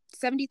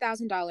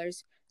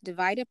 $70,000,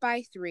 divide it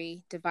by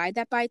 3, divide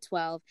that by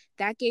 12.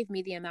 That gave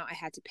me the amount I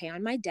had to pay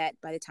on my debt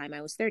by the time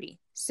I was 30.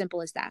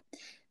 Simple as that.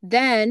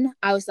 Then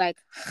I was like,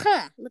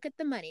 look at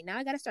the money. Now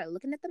I got to start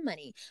looking at the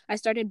money. I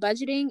started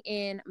budgeting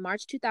in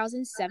March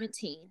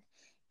 2017.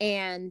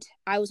 And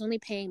I was only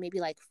paying maybe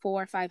like $400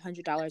 or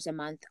 $500 a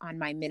month on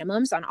my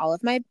minimums on all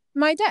of my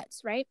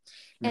debts, right?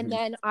 Mm-hmm. And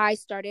then I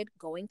started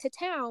going to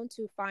town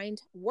to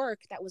find work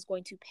that was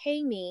going to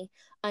pay me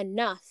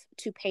enough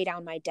to pay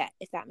down my debt,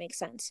 if that makes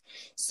sense.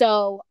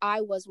 So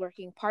I was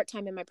working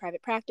part-time in my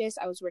private practice.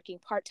 I was working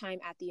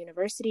part-time at the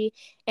university,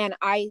 and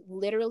I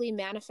literally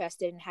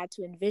manifested and had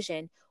to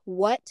envision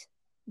what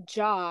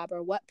job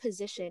or what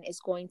position is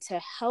going to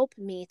help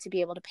me to be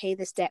able to pay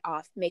this debt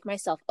off, make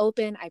myself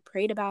open. I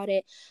prayed about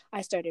it.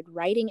 I started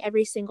writing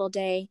every single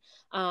day.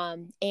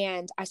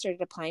 And I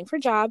started applying for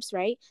jobs,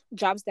 right?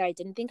 Jobs that I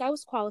didn't think I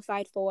was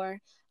qualified for.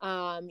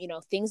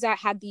 Things that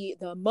had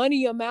the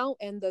money amount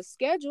and the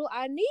schedule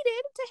I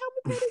needed to help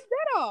me pay this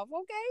debt off.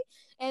 Okay.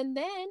 And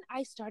then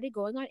I started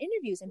going on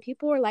interviews and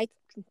people were like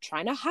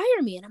trying to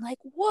hire me. And I'm like,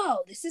 whoa,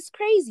 this is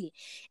crazy.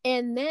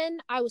 And then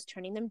I was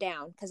turning them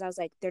down because I was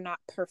like, they're not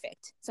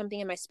perfect. Something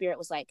in my spirit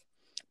was like,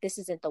 this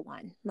isn't the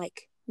one.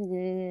 Like,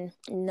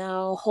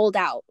 no, hold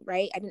out,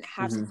 right? I didn't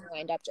have something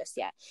lined up just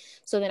yet.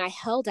 So then I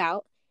held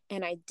out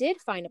and I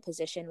did find a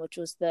position, which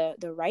was the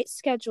right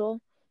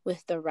schedule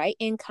with the right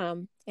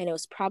income. And it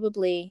was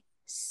probably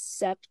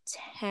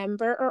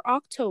September or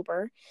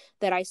October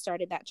that I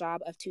started that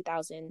job of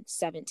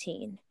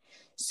 2017.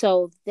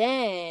 So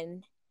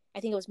then I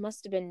think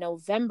must have been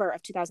November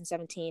of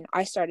 2017,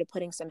 I started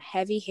putting some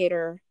heavy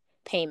hitter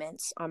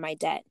payments on my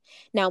debt.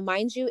 Now,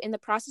 mind you, in the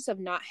process of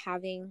not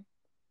having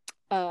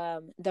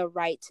the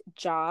right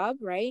job,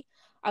 right,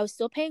 I was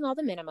still paying all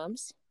the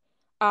minimums.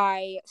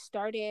 I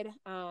started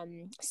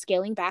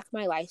scaling back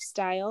my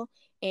lifestyle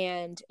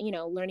and,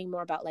 learning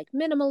more about like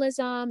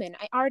minimalism. And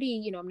I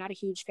already, I'm not a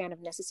huge fan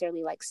of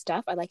necessarily like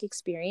stuff. I like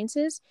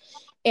experiences.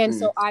 And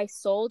so I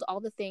sold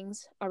all the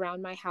things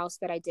around my house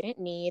that I didn't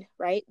need,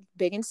 right?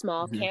 Big and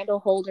small, candle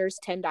holders,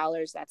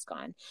 $10, that's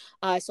gone.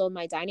 I sold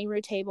my dining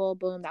room table,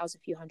 boom, that was a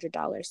few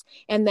 $100s.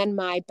 And then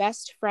my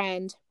best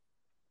friend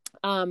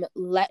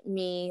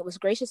was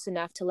gracious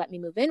enough to let me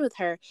move in with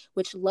her,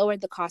 which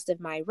lowered the cost of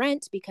my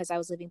rent because I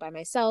was living by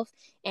myself,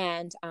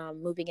 and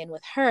moving in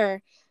with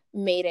her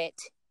made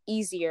it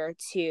easier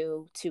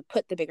to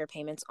put the bigger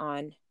payments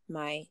on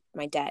my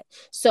debt.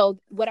 So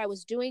what I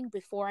was doing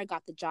before I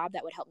got the job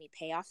that would help me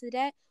pay off the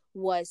debt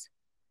was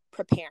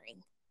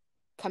preparing,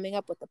 coming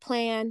up with a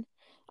plan,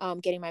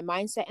 getting my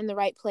mindset in the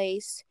right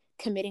place,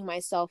 committing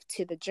myself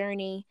to the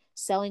journey,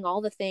 selling all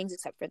the things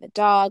except for the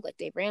dog, like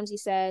Dave Ramsey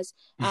says.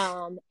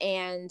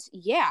 And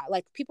yeah,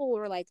 like people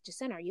were like,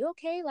 Jacinta, are you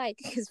okay? Like,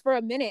 because for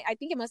a minute, I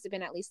think it must have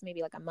been at least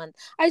maybe like a month,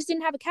 I just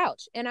didn't have a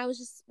couch and I was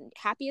just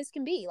happy as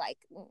can be. Like,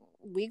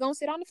 we gonna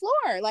sit on the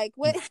floor, like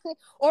what?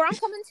 Or I'm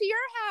coming to your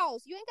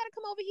house. You ain't gotta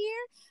come over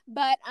here.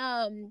 But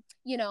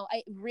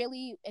I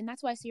really, and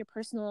that's why I see your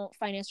personal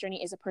finance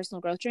journey is a personal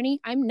growth journey.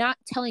 I'm not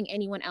telling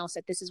anyone else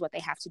that this is what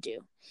they have to do.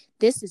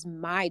 This is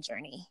my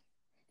journey.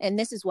 And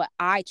this is what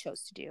I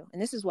chose to do.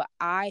 And this is what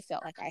I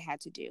felt like I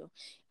had to do.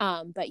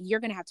 But you're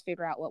going to have to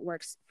figure out what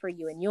works for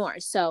you and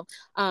yours. So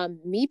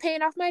me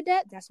paying off my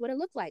debt, that's what it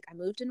looked like. I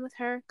moved in with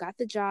her, got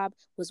the job,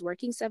 was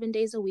working 7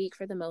 days a week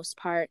for the most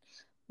part,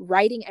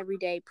 writing every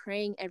day,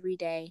 praying every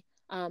day,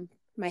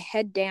 my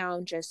head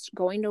down, just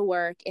going to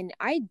work. And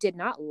I did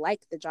not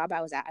like the job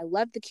I was at. I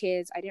loved the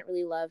kids. I didn't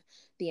really love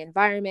the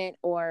environment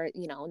or,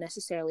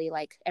 necessarily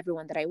like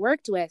everyone that I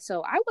worked with.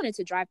 So I wanted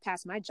to drive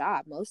past my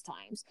job most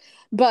times,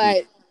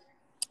 but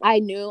I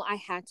knew I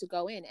had to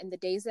go in. And the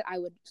days that I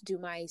would do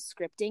my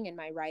scripting and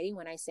my writing,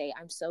 when I say,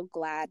 I'm so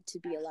glad to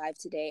be alive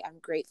today, I'm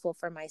grateful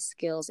for my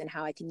skills and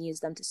how I can use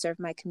them to serve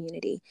my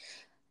community.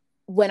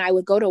 When I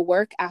would go to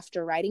work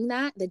after writing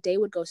that, the day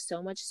would go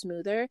so much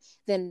smoother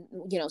than,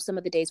 some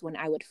of the days when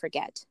I would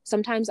forget.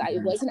 Sometimes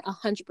it wasn't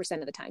 100%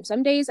 of the time.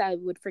 Some days I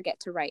would forget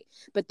to write,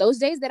 but those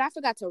days that I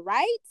forgot to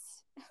write,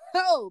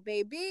 oh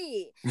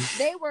baby,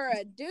 they were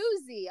a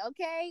doozy.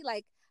 Okay.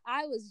 Like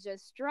I was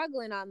just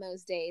struggling on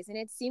those days. And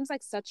it seems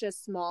like such a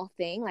small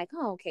thing. Like,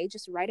 oh, okay,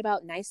 just write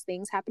about nice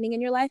things happening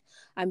in your life.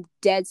 I'm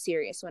dead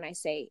serious when I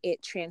say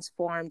it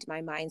transformed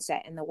my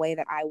mindset and the way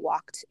that I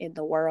walked in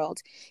the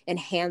world and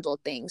handled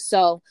things.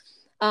 So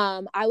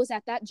I was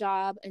at that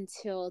job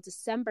until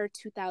December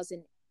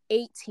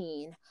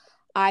 2018.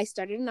 I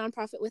started a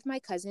nonprofit with my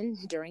cousin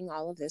during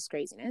all of this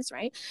craziness,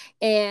 right?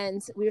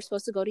 And we were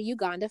supposed to go to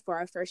Uganda for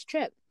our first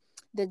trip.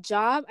 The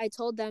job, I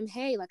told them,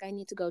 hey, like I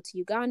need to go to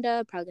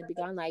Uganda, probably gonna be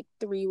gone like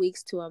 3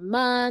 weeks to a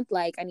month.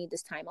 Like I need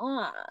this time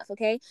off.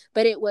 Okay.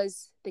 But it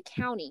was the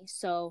county.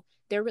 So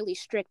they're really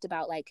strict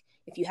about like,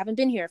 if you haven't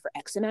been here for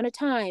X amount of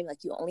time,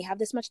 like you only have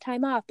this much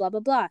time off, blah, blah,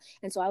 blah.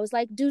 And so I was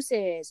like,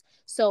 deuces.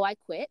 So I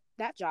quit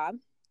that job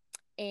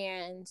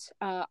and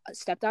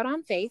stepped out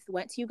on faith,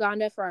 went to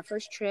Uganda for our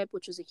first trip,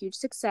 which was a huge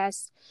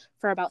success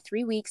for about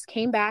 3 weeks,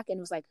 came back and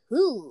was like,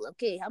 ooh,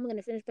 okay, how am I going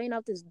to finish paying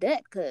off this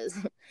debt? Because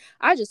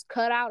I just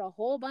cut out a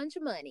whole bunch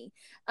of money.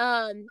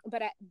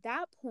 But at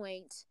that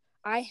point,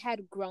 I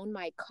had grown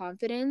my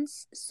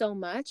confidence so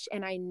much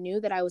and I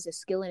knew that I was a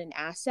skill and an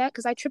asset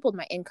because I tripled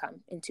my income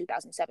in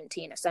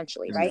 2017,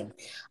 essentially, right?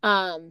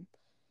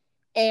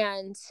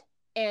 And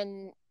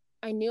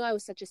I knew I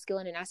was such a skill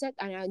and an asset.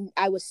 And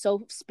I was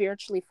so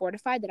spiritually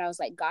fortified that I was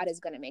like, God is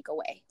going to make a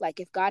way.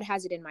 Like if God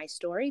has it in my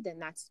story, then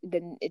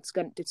it's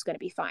going to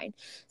be fine.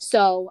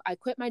 So I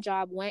quit my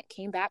job,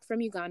 came back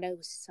from Uganda. It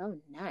was so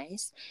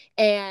nice.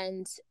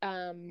 And,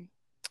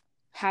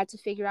 had to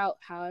figure out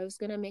how I was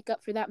going to make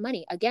up for that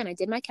money. Again, I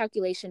did my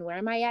calculation. Where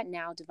am I at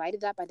now? Divided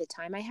that by the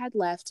time I had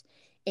left.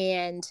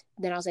 And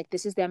then I was like,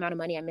 this is the amount of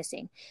money I'm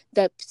missing.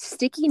 The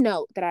sticky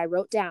note that I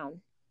wrote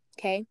down,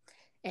 okay,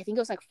 I think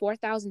it was like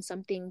 $4,000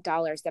 something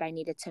that I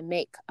needed to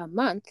make a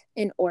month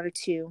in order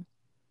to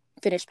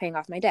finish paying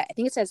off my debt. I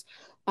think it says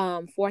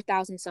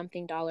 $4,000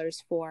 something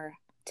for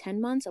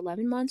 10 months,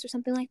 11 months or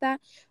something like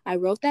that. I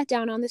wrote that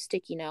down on the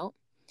sticky note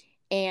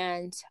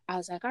and I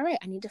was like, all right,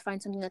 I need to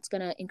find something that's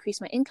going to increase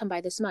my income by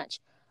this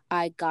much.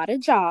 I got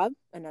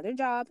another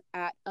job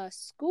at a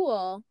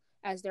school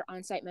as their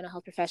on-site mental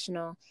health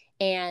professional.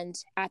 And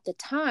at the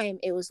time,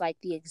 it was like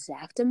the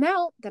exact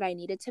amount that I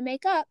needed to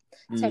make up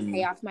to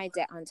pay off my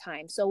debt on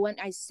time. So when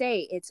I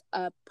say it's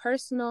a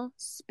personal,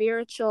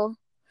 spiritual,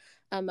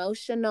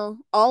 emotional,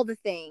 all the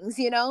things,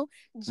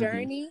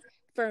 journey,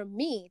 for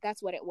me,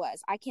 that's what it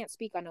was. I can't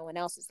speak on no one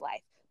else's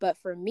life. But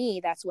for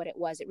me, that's what it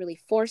was. It really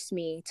forced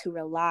me to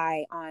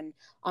rely on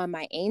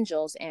my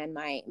angels and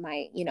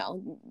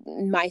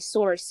my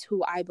source,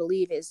 who I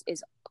believe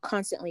is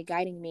constantly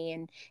guiding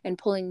me and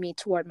pulling me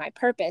toward my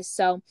purpose.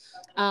 So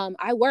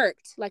I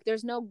worked like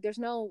there's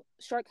no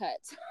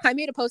shortcuts. I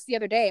made a post the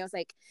other day. I was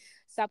like,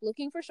 stop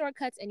looking for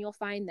shortcuts and you'll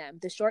find them.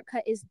 The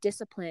shortcut is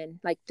discipline.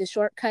 Like the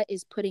shortcut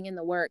is putting in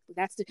the work.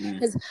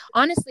 Because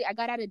honestly, I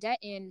got out of debt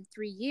in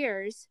 3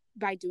 years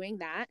by doing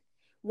that,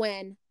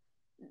 when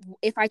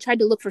if I tried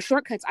to look for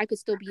shortcuts, I could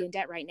still be in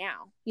debt right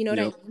now. You know what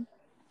I mean?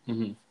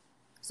 Mm-hmm.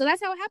 So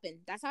that's how it happened.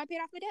 That's how I paid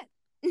off my debt.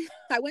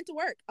 I went to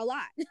work a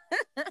lot,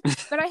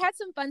 but I had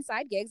some fun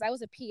side gigs. I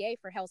was a PA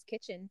for Hell's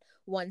Kitchen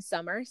one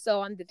summer.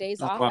 So on the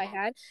days off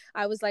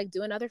I was like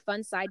doing other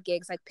fun side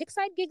gigs, like pick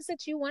side gigs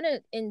that you want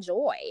to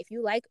enjoy. If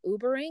you like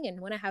Ubering and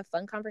want to have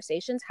fun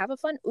conversations, have a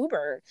fun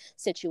Uber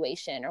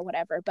situation or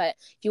whatever. But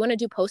if you want to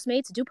do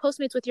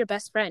Postmates with your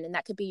best friend. And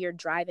that could be your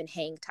drive and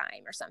hang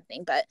time or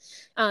something. But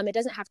it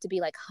doesn't have to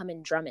be like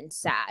humming, drumming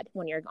sad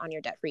when you're on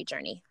your debt-free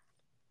journey.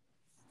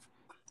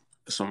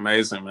 It's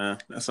amazing, man.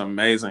 That's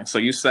amazing. So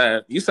you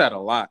said a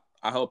lot.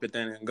 I hope it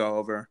didn't go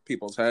over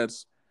people's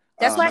heads.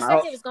 That's why I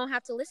said they was going to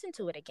have to listen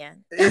to it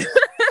again. This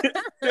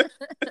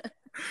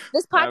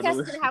podcast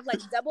is going to have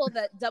like double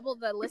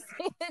the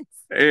listens.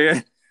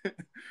 Yeah.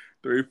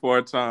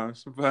 3-4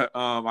 times. But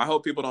I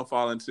hope people don't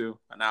fall into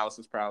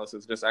analysis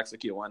paralysis. Just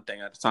execute one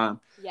thing at a time.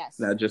 Yes.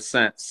 That just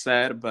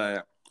said.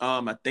 But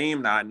a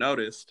theme that I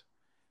noticed,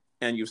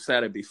 and you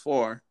said it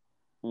before,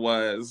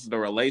 was the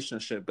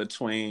relationship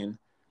between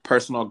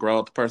personal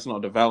growth, personal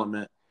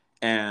development,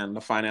 and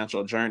the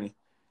financial journey.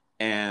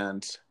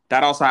 And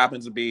that also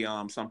happens to be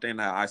something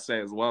that I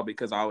say as well,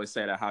 because I always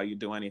say that how you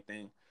do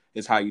anything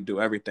is how you do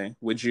everything.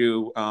 Would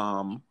you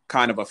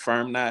kind of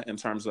affirm that in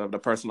terms of the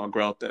personal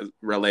growth that's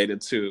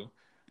related to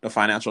the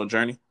financial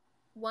journey?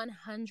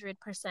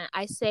 100%.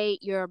 I say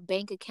your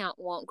bank account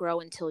won't grow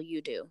until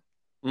you do.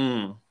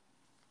 Mm.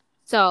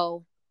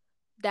 So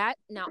that,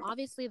 now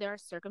obviously there are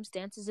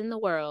circumstances in the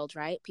world,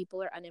 right?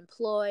 People are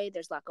unemployed,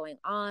 there's a lot going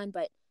on,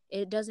 but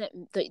it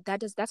doesn't,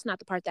 that's not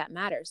the part that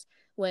matters.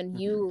 When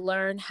you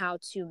learn how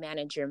to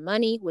manage your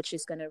money, which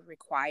is going to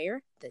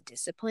require the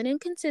discipline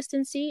and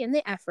consistency and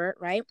the effort,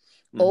 right?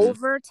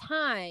 Over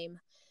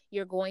time,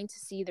 you're going to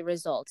see the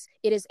results.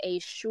 It is a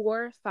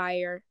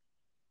surefire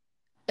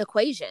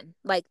equation.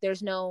 Like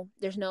there's no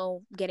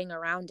getting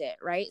around it,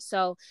 right?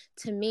 So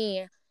to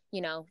me,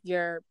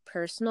 your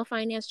personal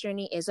finance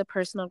journey is a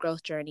personal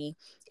growth journey,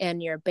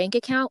 and your bank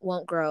account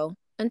won't grow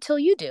until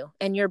you do,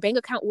 and your bank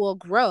account will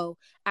grow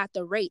at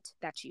the rate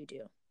that you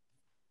do.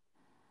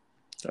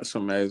 That's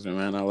amazing,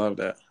 man. I love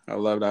that. I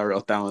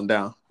wrote that one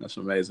down. That's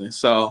amazing.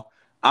 So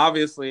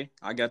obviously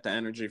I get the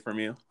energy from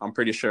you. I'm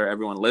pretty sure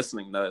everyone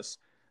listening does,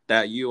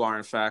 that you are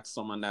in fact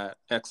someone that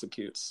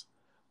executes.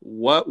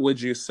 What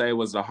would you say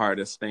was the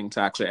hardest thing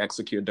to actually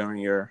execute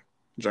during your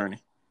journey?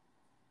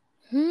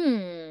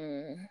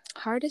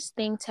 Hardest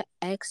thing to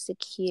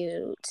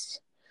execute.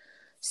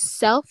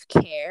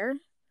 Self-care.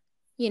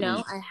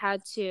 I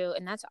had to,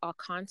 and that's a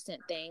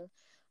constant thing,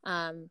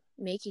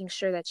 making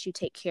sure that you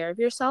take care of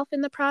yourself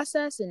in the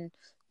process, and,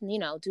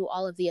 do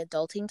all of the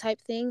adulting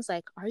type things.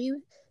 Like, are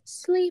you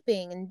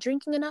sleeping and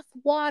drinking enough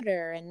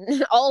water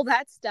and all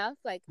that stuff?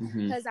 Like,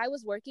 because I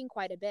was working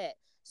quite a bit.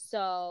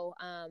 So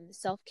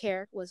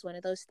self-care was one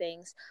of those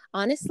things.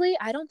 Honestly,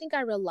 I don't think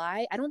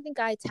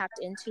I tapped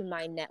into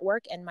my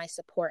network and my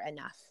support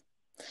enough.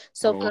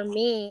 So for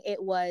me,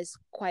 it was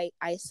quite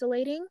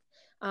isolating.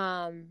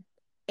 And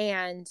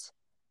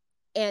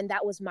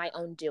that was my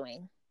own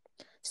doing.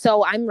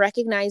 So I'm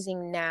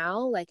recognizing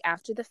now, like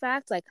after the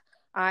fact, like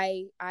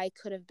I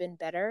could have been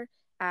better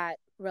at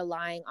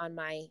relying on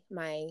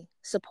my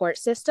support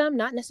system,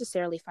 not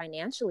necessarily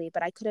financially,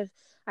 but I could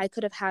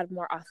have had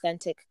more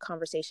authentic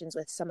conversations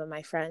with some of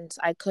my friends.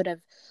 I could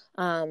have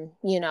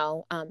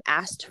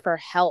asked for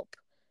help,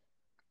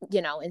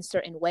 in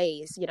certain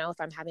ways.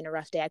 If I'm having a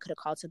rough day, I could have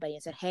called somebody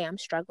and said, hey, I'm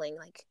struggling.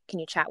 Like, can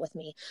you chat with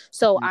me?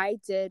 So I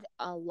did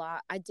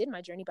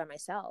my journey by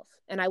myself,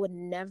 and I would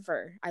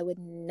never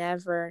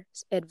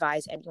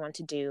advise anyone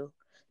to do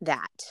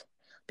that,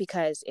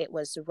 because it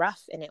was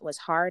rough and it was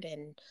hard,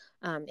 and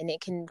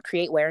it can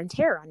create wear and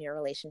tear on your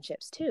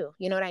relationships too.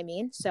 You know what I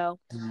mean? So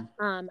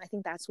I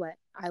think that's what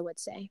I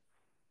would say.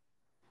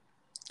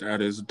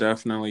 That is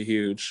definitely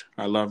huge.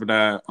 I love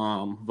that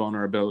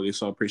vulnerability.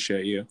 So I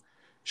appreciate you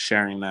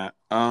sharing that.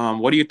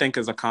 What do you think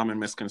is a common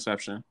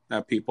misconception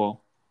that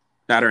people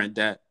that are in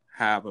debt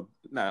have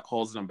that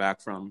holds them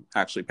back from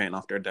actually paying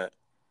off their debt?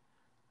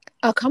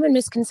 A common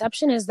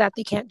misconception is that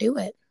they can't do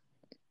it.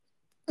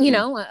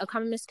 A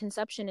common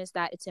misconception is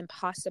that it's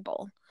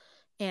impossible,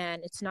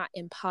 and it's not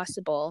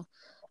impossible.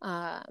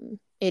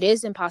 It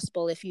is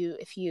impossible if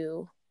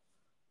you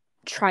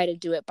try to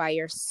do it by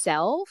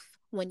yourself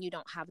when you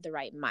don't have the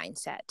right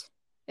mindset.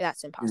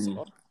 That's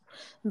impossible.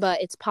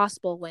 But it's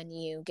possible when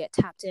you get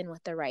tapped in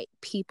with the right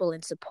people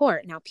and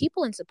support. Now,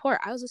 people in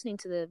support, I was listening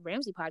to the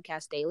Ramsey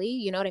podcast daily.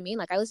 You know what I mean?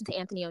 Like, I listened to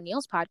Anthony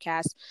O'Neill's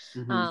podcast,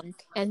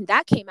 and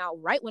that came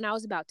out right when I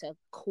was about to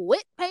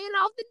quit paying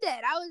off the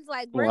debt. I was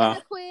like, we're going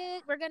to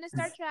quit. We're going to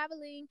start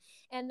traveling.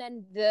 And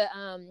then the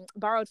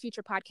Borrowed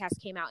Future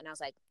podcast came out, and I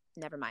was like,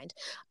 never mind.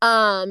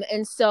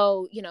 And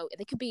so,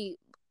 they could be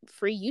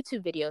free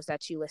YouTube videos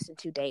that you listen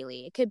to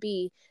daily. It could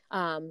be,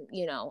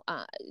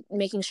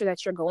 making sure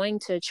that you're going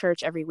to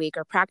church every week,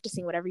 or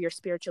practicing whatever your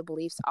spiritual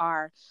beliefs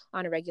are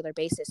on a regular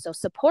basis. So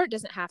support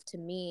doesn't have to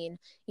mean,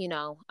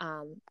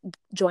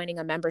 joining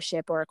a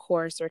membership or a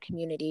course or a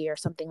community or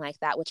something like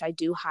that, which I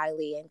do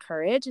highly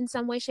encourage in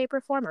some way, shape,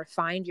 or form. Or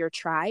find your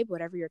tribe,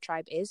 whatever your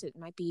tribe is. It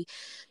might be,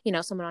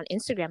 someone on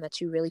Instagram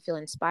that you really feel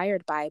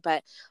inspired by.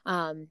 But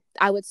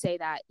I would say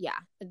that,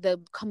 the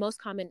most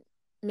common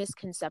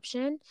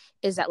misconception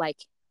is that,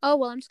 like, oh,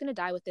 well, I'm just going to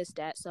die with this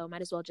debt, so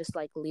might as well just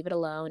like leave it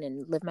alone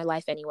and live my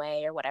life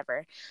anyway, or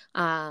whatever,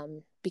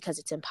 because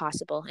it's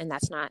impossible. And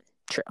that's not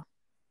true.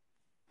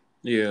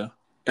 Yeah.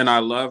 And I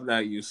love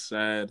that you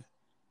said,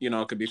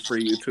 it could be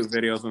free YouTube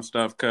videos and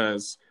stuff,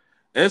 because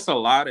it's a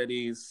lot of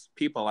these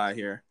people out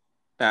here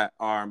that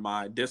are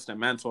my distant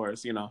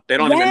mentors. They don't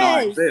even know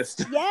I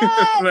exist.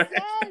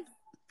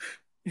 Yes.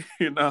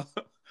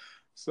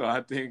 So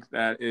I think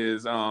that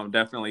is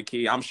definitely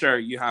key. I'm sure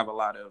you have a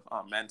lot of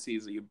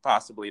mentees that you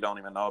possibly don't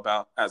even know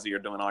about as you're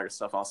doing all your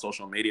stuff on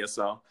social media.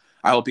 So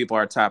I hope people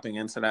are tapping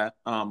into that.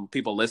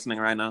 People listening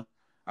right now,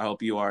 I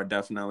hope you are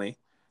definitely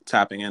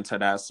tapping into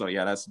that. So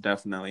yeah, that's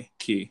definitely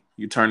key.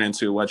 You turn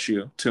into what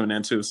you tune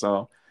into.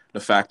 So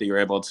the fact that you're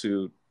able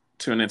to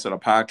tune into the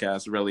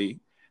podcast really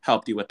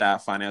helped you with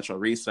that financial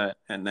reset.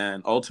 And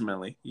then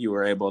ultimately you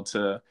were able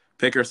to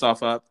pick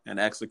yourself up and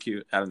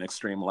execute at an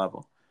extreme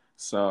level.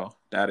 So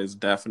that is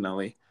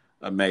definitely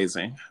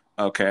amazing.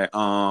 Okay.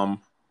 I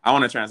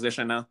want to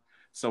transition now.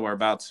 So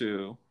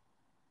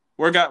we're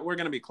we're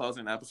gonna be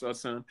closing the episode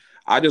soon.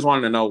 I just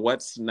wanted to know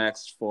what's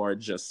next for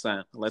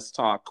Jacent. Let's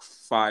talk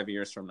 5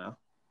 years from now.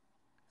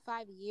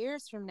 5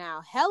 years from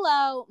now,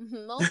 hello,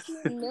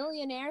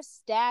 multi-millionaire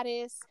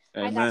status.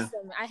 Amen.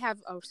 I have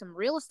some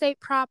real estate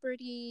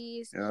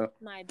properties. Yep.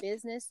 My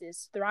business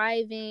is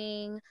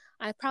thriving.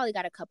 I probably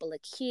got a couple of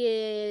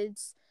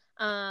kids.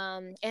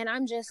 And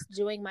I'm just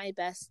doing my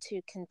best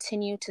to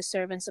continue to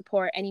serve and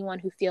support anyone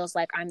who feels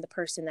like I'm the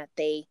person that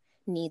they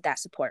need that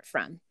support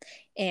from.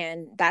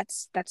 And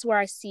that's where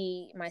I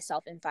see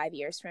myself in 5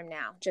 years from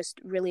now,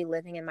 just really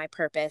living in my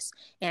purpose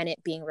and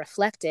it being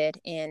reflected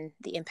in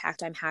the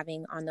impact I'm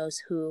having on those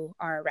who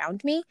are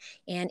around me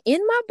and in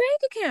my bank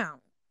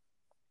account.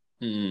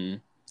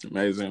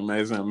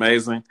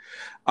 Amazing.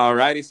 All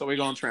righty, so we're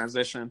going to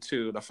transition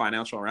to the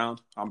financial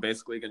round. I'm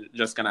basically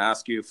just going to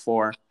ask you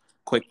 4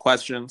 quick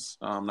questions.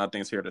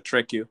 Nothing's here to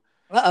trick you.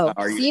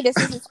 See, this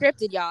isn't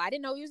scripted, y'all. I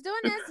didn't know he was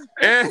doing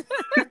this.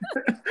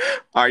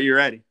 Are you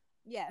ready?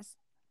 Yes.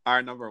 All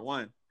right, number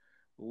 1.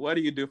 What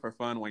do you do for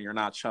fun when you're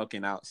not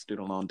choking out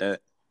student loan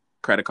debt,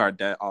 credit card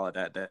debt, all of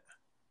that debt?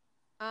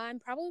 I'm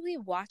probably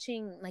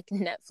watching like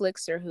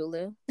Netflix or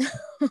Hulu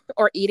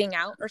or eating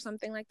out or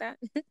something like that.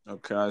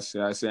 Okay, I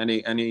see.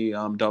 Any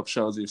dope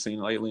shows you've seen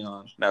lately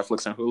on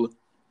Netflix and Hulu?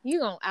 You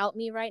gonna out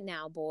me right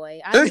now, boy.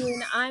 I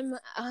mean,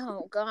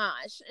 oh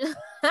gosh.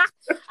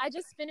 I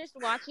just finished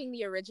watching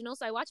the originals.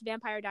 So I watched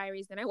Vampire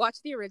Diaries, then I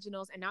watched the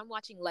originals, and now I'm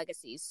watching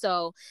Legacies.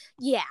 So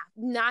yeah,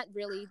 not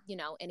really,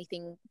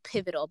 anything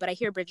pivotal, but I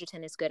hear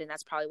Bridgerton is good, and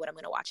that's probably what I'm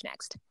gonna watch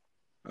next.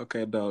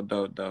 Okay,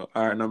 dope. All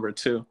right, number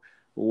 2.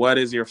 What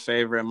is your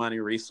favorite money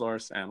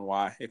resource and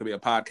why? It could be a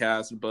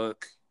podcast,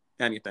 book,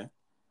 anything.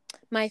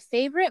 My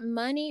favorite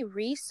money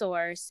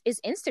resource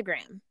is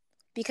Instagram.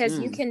 Because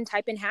you can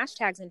type in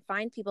hashtags and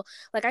find people.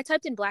 Like I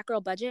typed in Black Girl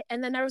Budget,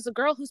 and then there was a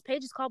girl whose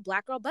page is called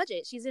Black Girl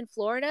Budget. She's in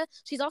Florida.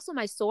 She's also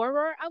my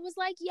soror. I was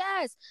like,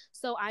 yes.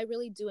 So I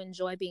really do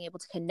enjoy being able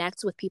to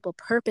connect with people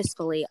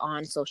purposefully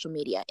on social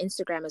media.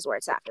 Instagram is where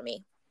it's after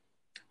me.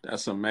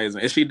 That's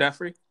amazing. Is she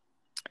debt-free?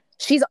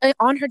 She's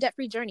on her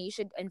debt-free journey. You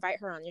should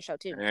invite her on your show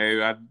too.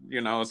 Hey,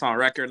 it's on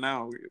record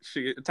now.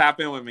 She tap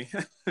in with me.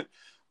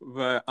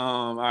 But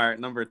all right,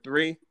 number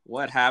 3,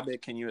 what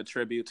habit can you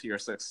attribute to your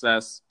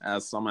success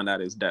as someone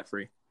that is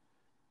debt-free?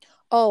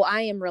 Oh,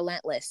 I am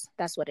relentless.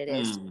 That's what it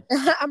is.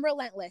 I'm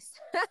relentless.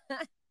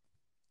 That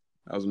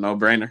was a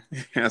no-brainer.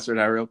 Answer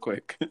that real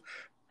quick.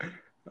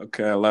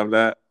 Okay, I love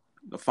that.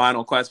 The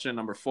final question,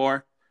 number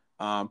 4,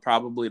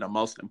 probably the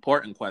most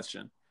important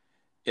question.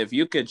 If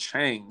you could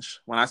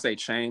change, when I say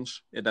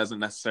change, it doesn't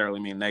necessarily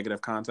mean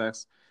negative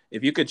context.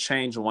 If you could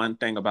change one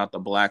thing about the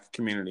Black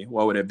community,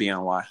 what would it be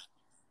and why?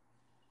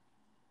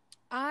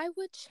 I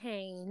would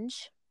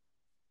change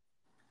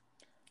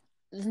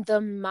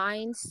the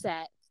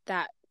mindset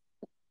that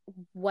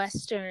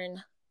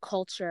Western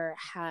culture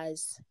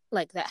has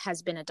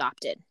been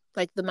adopted,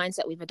 like the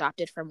mindset we've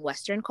adopted from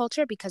Western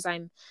culture, because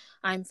I'm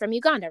from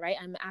Uganda, right?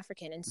 I'm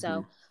African. And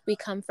so we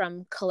come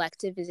from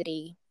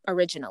collectivity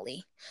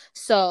originally.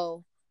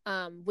 So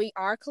we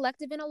are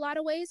collective in a lot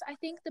of ways, I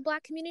think, the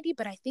Black community,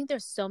 but I think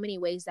there's so many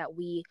ways that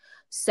we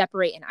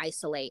separate and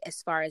isolate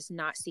as far as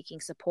not seeking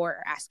support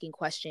or asking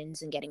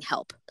questions and getting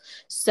help.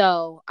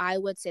 So I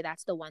would say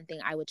that's the one thing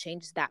I would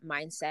change, is that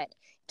mindset,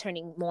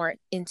 turning more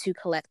into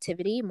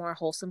collectivity, more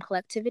wholesome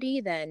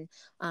collectivity than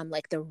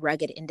like the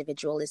rugged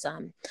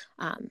individualism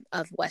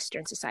of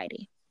Western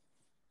society.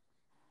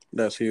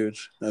 That's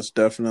huge. That's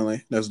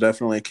definitely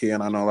key.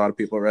 And I know a lot of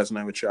people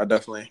resonate with you. I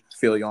definitely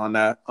feel you on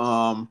that.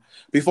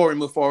 Before we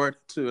move forward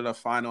to the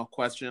final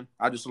question,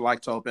 I just would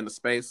like to open the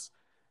space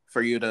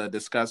for you to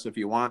discuss if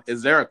you want.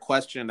 Is there a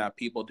question that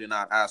people do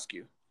not ask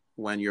you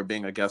when you're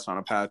being a guest on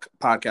a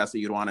podcast that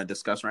you'd want to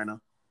discuss right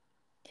now?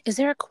 Is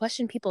there a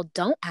question people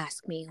don't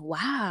ask me?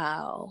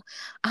 Wow.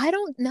 I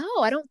don't know.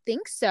 I don't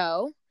think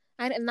so.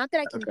 Not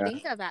that I can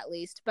think of, at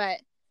least, but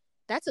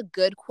that's a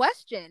good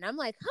question. I'm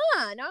like,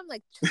 now I'm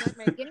like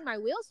getting my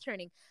wheels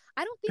turning.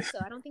 I don't think so.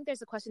 I don't think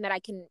there's a question that I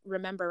can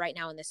remember right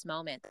now in this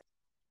moment.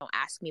 Don't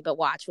ask me, but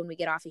watch, when we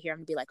get off of here, I'm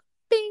gonna be like,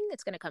 bing,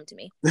 it's gonna come to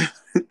me.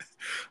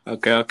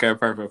 Okay,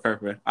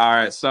 perfect. All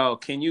right, so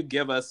can you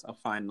give us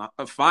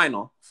a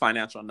final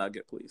financial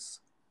nugget, please?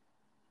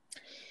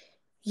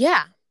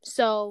 Yeah.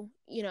 So,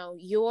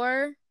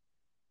 your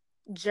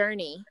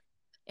journey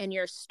and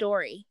your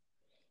story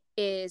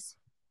is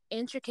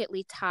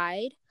intricately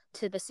tied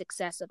to the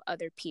success of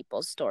other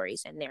people's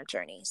stories and their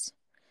journeys.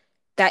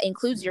 That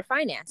includes your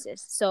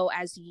finances. So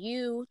as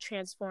you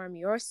transform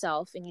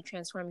yourself and you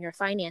transform your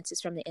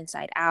finances from the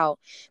inside out,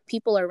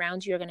 people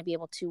around you are going to be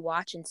able to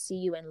watch and see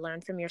you and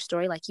learn from your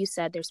story. Like you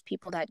said, there's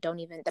people that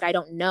I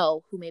don't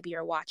know who maybe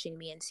are watching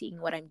me and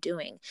seeing what I'm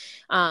doing.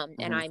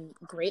 And I'm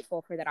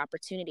grateful for that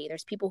opportunity.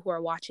 There's people who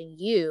are watching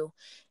you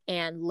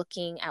and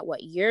looking at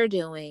what you're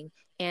doing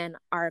and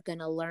are going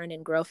to learn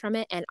and grow from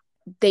it. And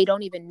they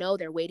don't even know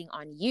they're waiting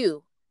on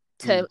you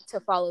to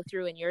follow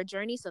through in your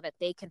journey so that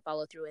they can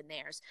follow through in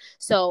theirs.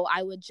 So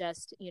I would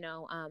just,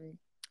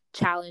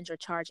 challenge or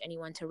charge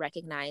anyone to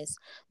recognize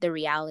the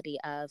reality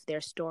of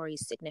their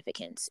story's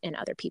significance in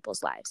other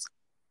people's lives.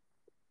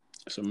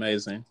 It's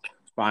amazing.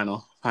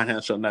 Final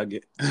financial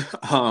nugget.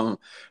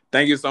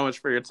 Thank you so much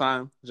for your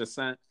time,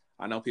 Jacente.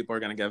 I know people are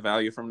going to get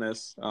value from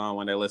this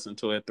when they listen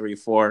to it 3,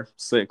 4,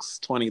 6,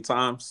 20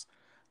 times.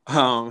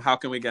 How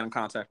can we get in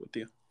contact with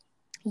you?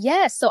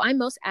 Yes, so I'm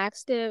most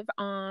active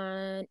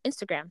on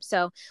Instagram.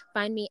 So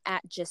find me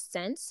at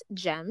Jacente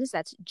Gems.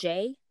 That's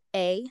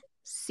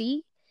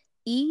JACENTGEMS.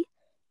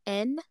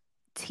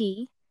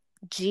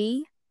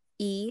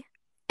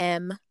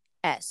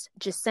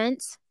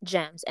 Jacente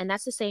Gems. And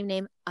that's the same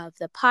name of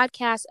the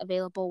podcast,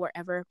 available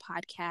wherever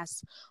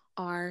podcasts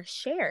are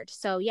shared.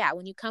 So yeah,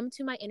 when you come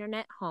to my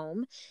internet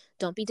home,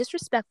 don't be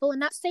disrespectful and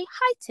not say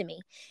hi to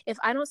me. If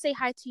I don't say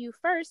hi to you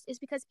first, it's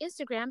because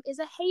Instagram is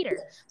a hater.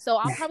 So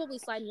I'll probably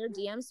slide in your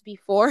DMs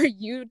before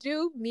you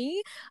do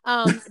me.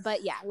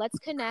 But yeah, let's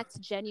connect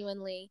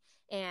genuinely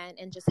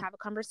and just have a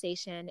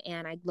conversation.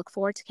 And I look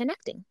forward to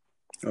connecting.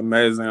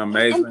 Amazing. And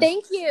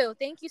thank you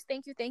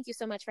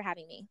so much for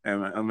having me.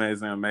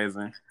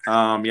 Amazing.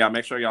 Yeah,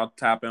 make sure y'all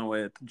tap in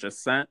with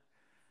Jacente.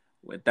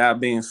 With that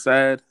being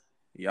said,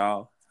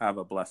 y'all have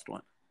a blessed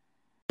one.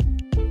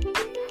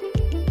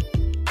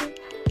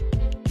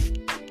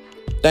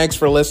 Thanks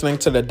for listening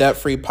to the Debt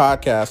Free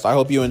Podcast. I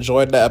hope you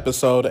enjoyed the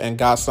episode and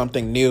got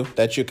something new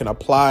that you can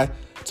apply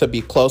to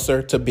be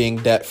closer to being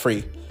debt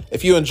free.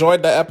 If you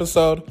enjoyed the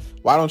episode,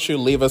 why don't you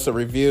leave us a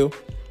review,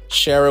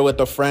 share it with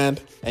a friend,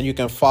 and you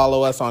can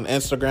follow us on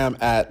Instagram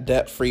at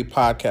Debt Free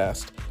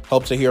Podcast.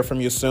 Hope to hear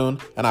from you soon,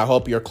 and I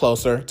hope you're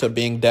closer to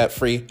being debt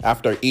free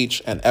after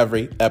each and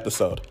every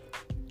episode.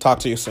 Talk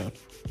to you soon.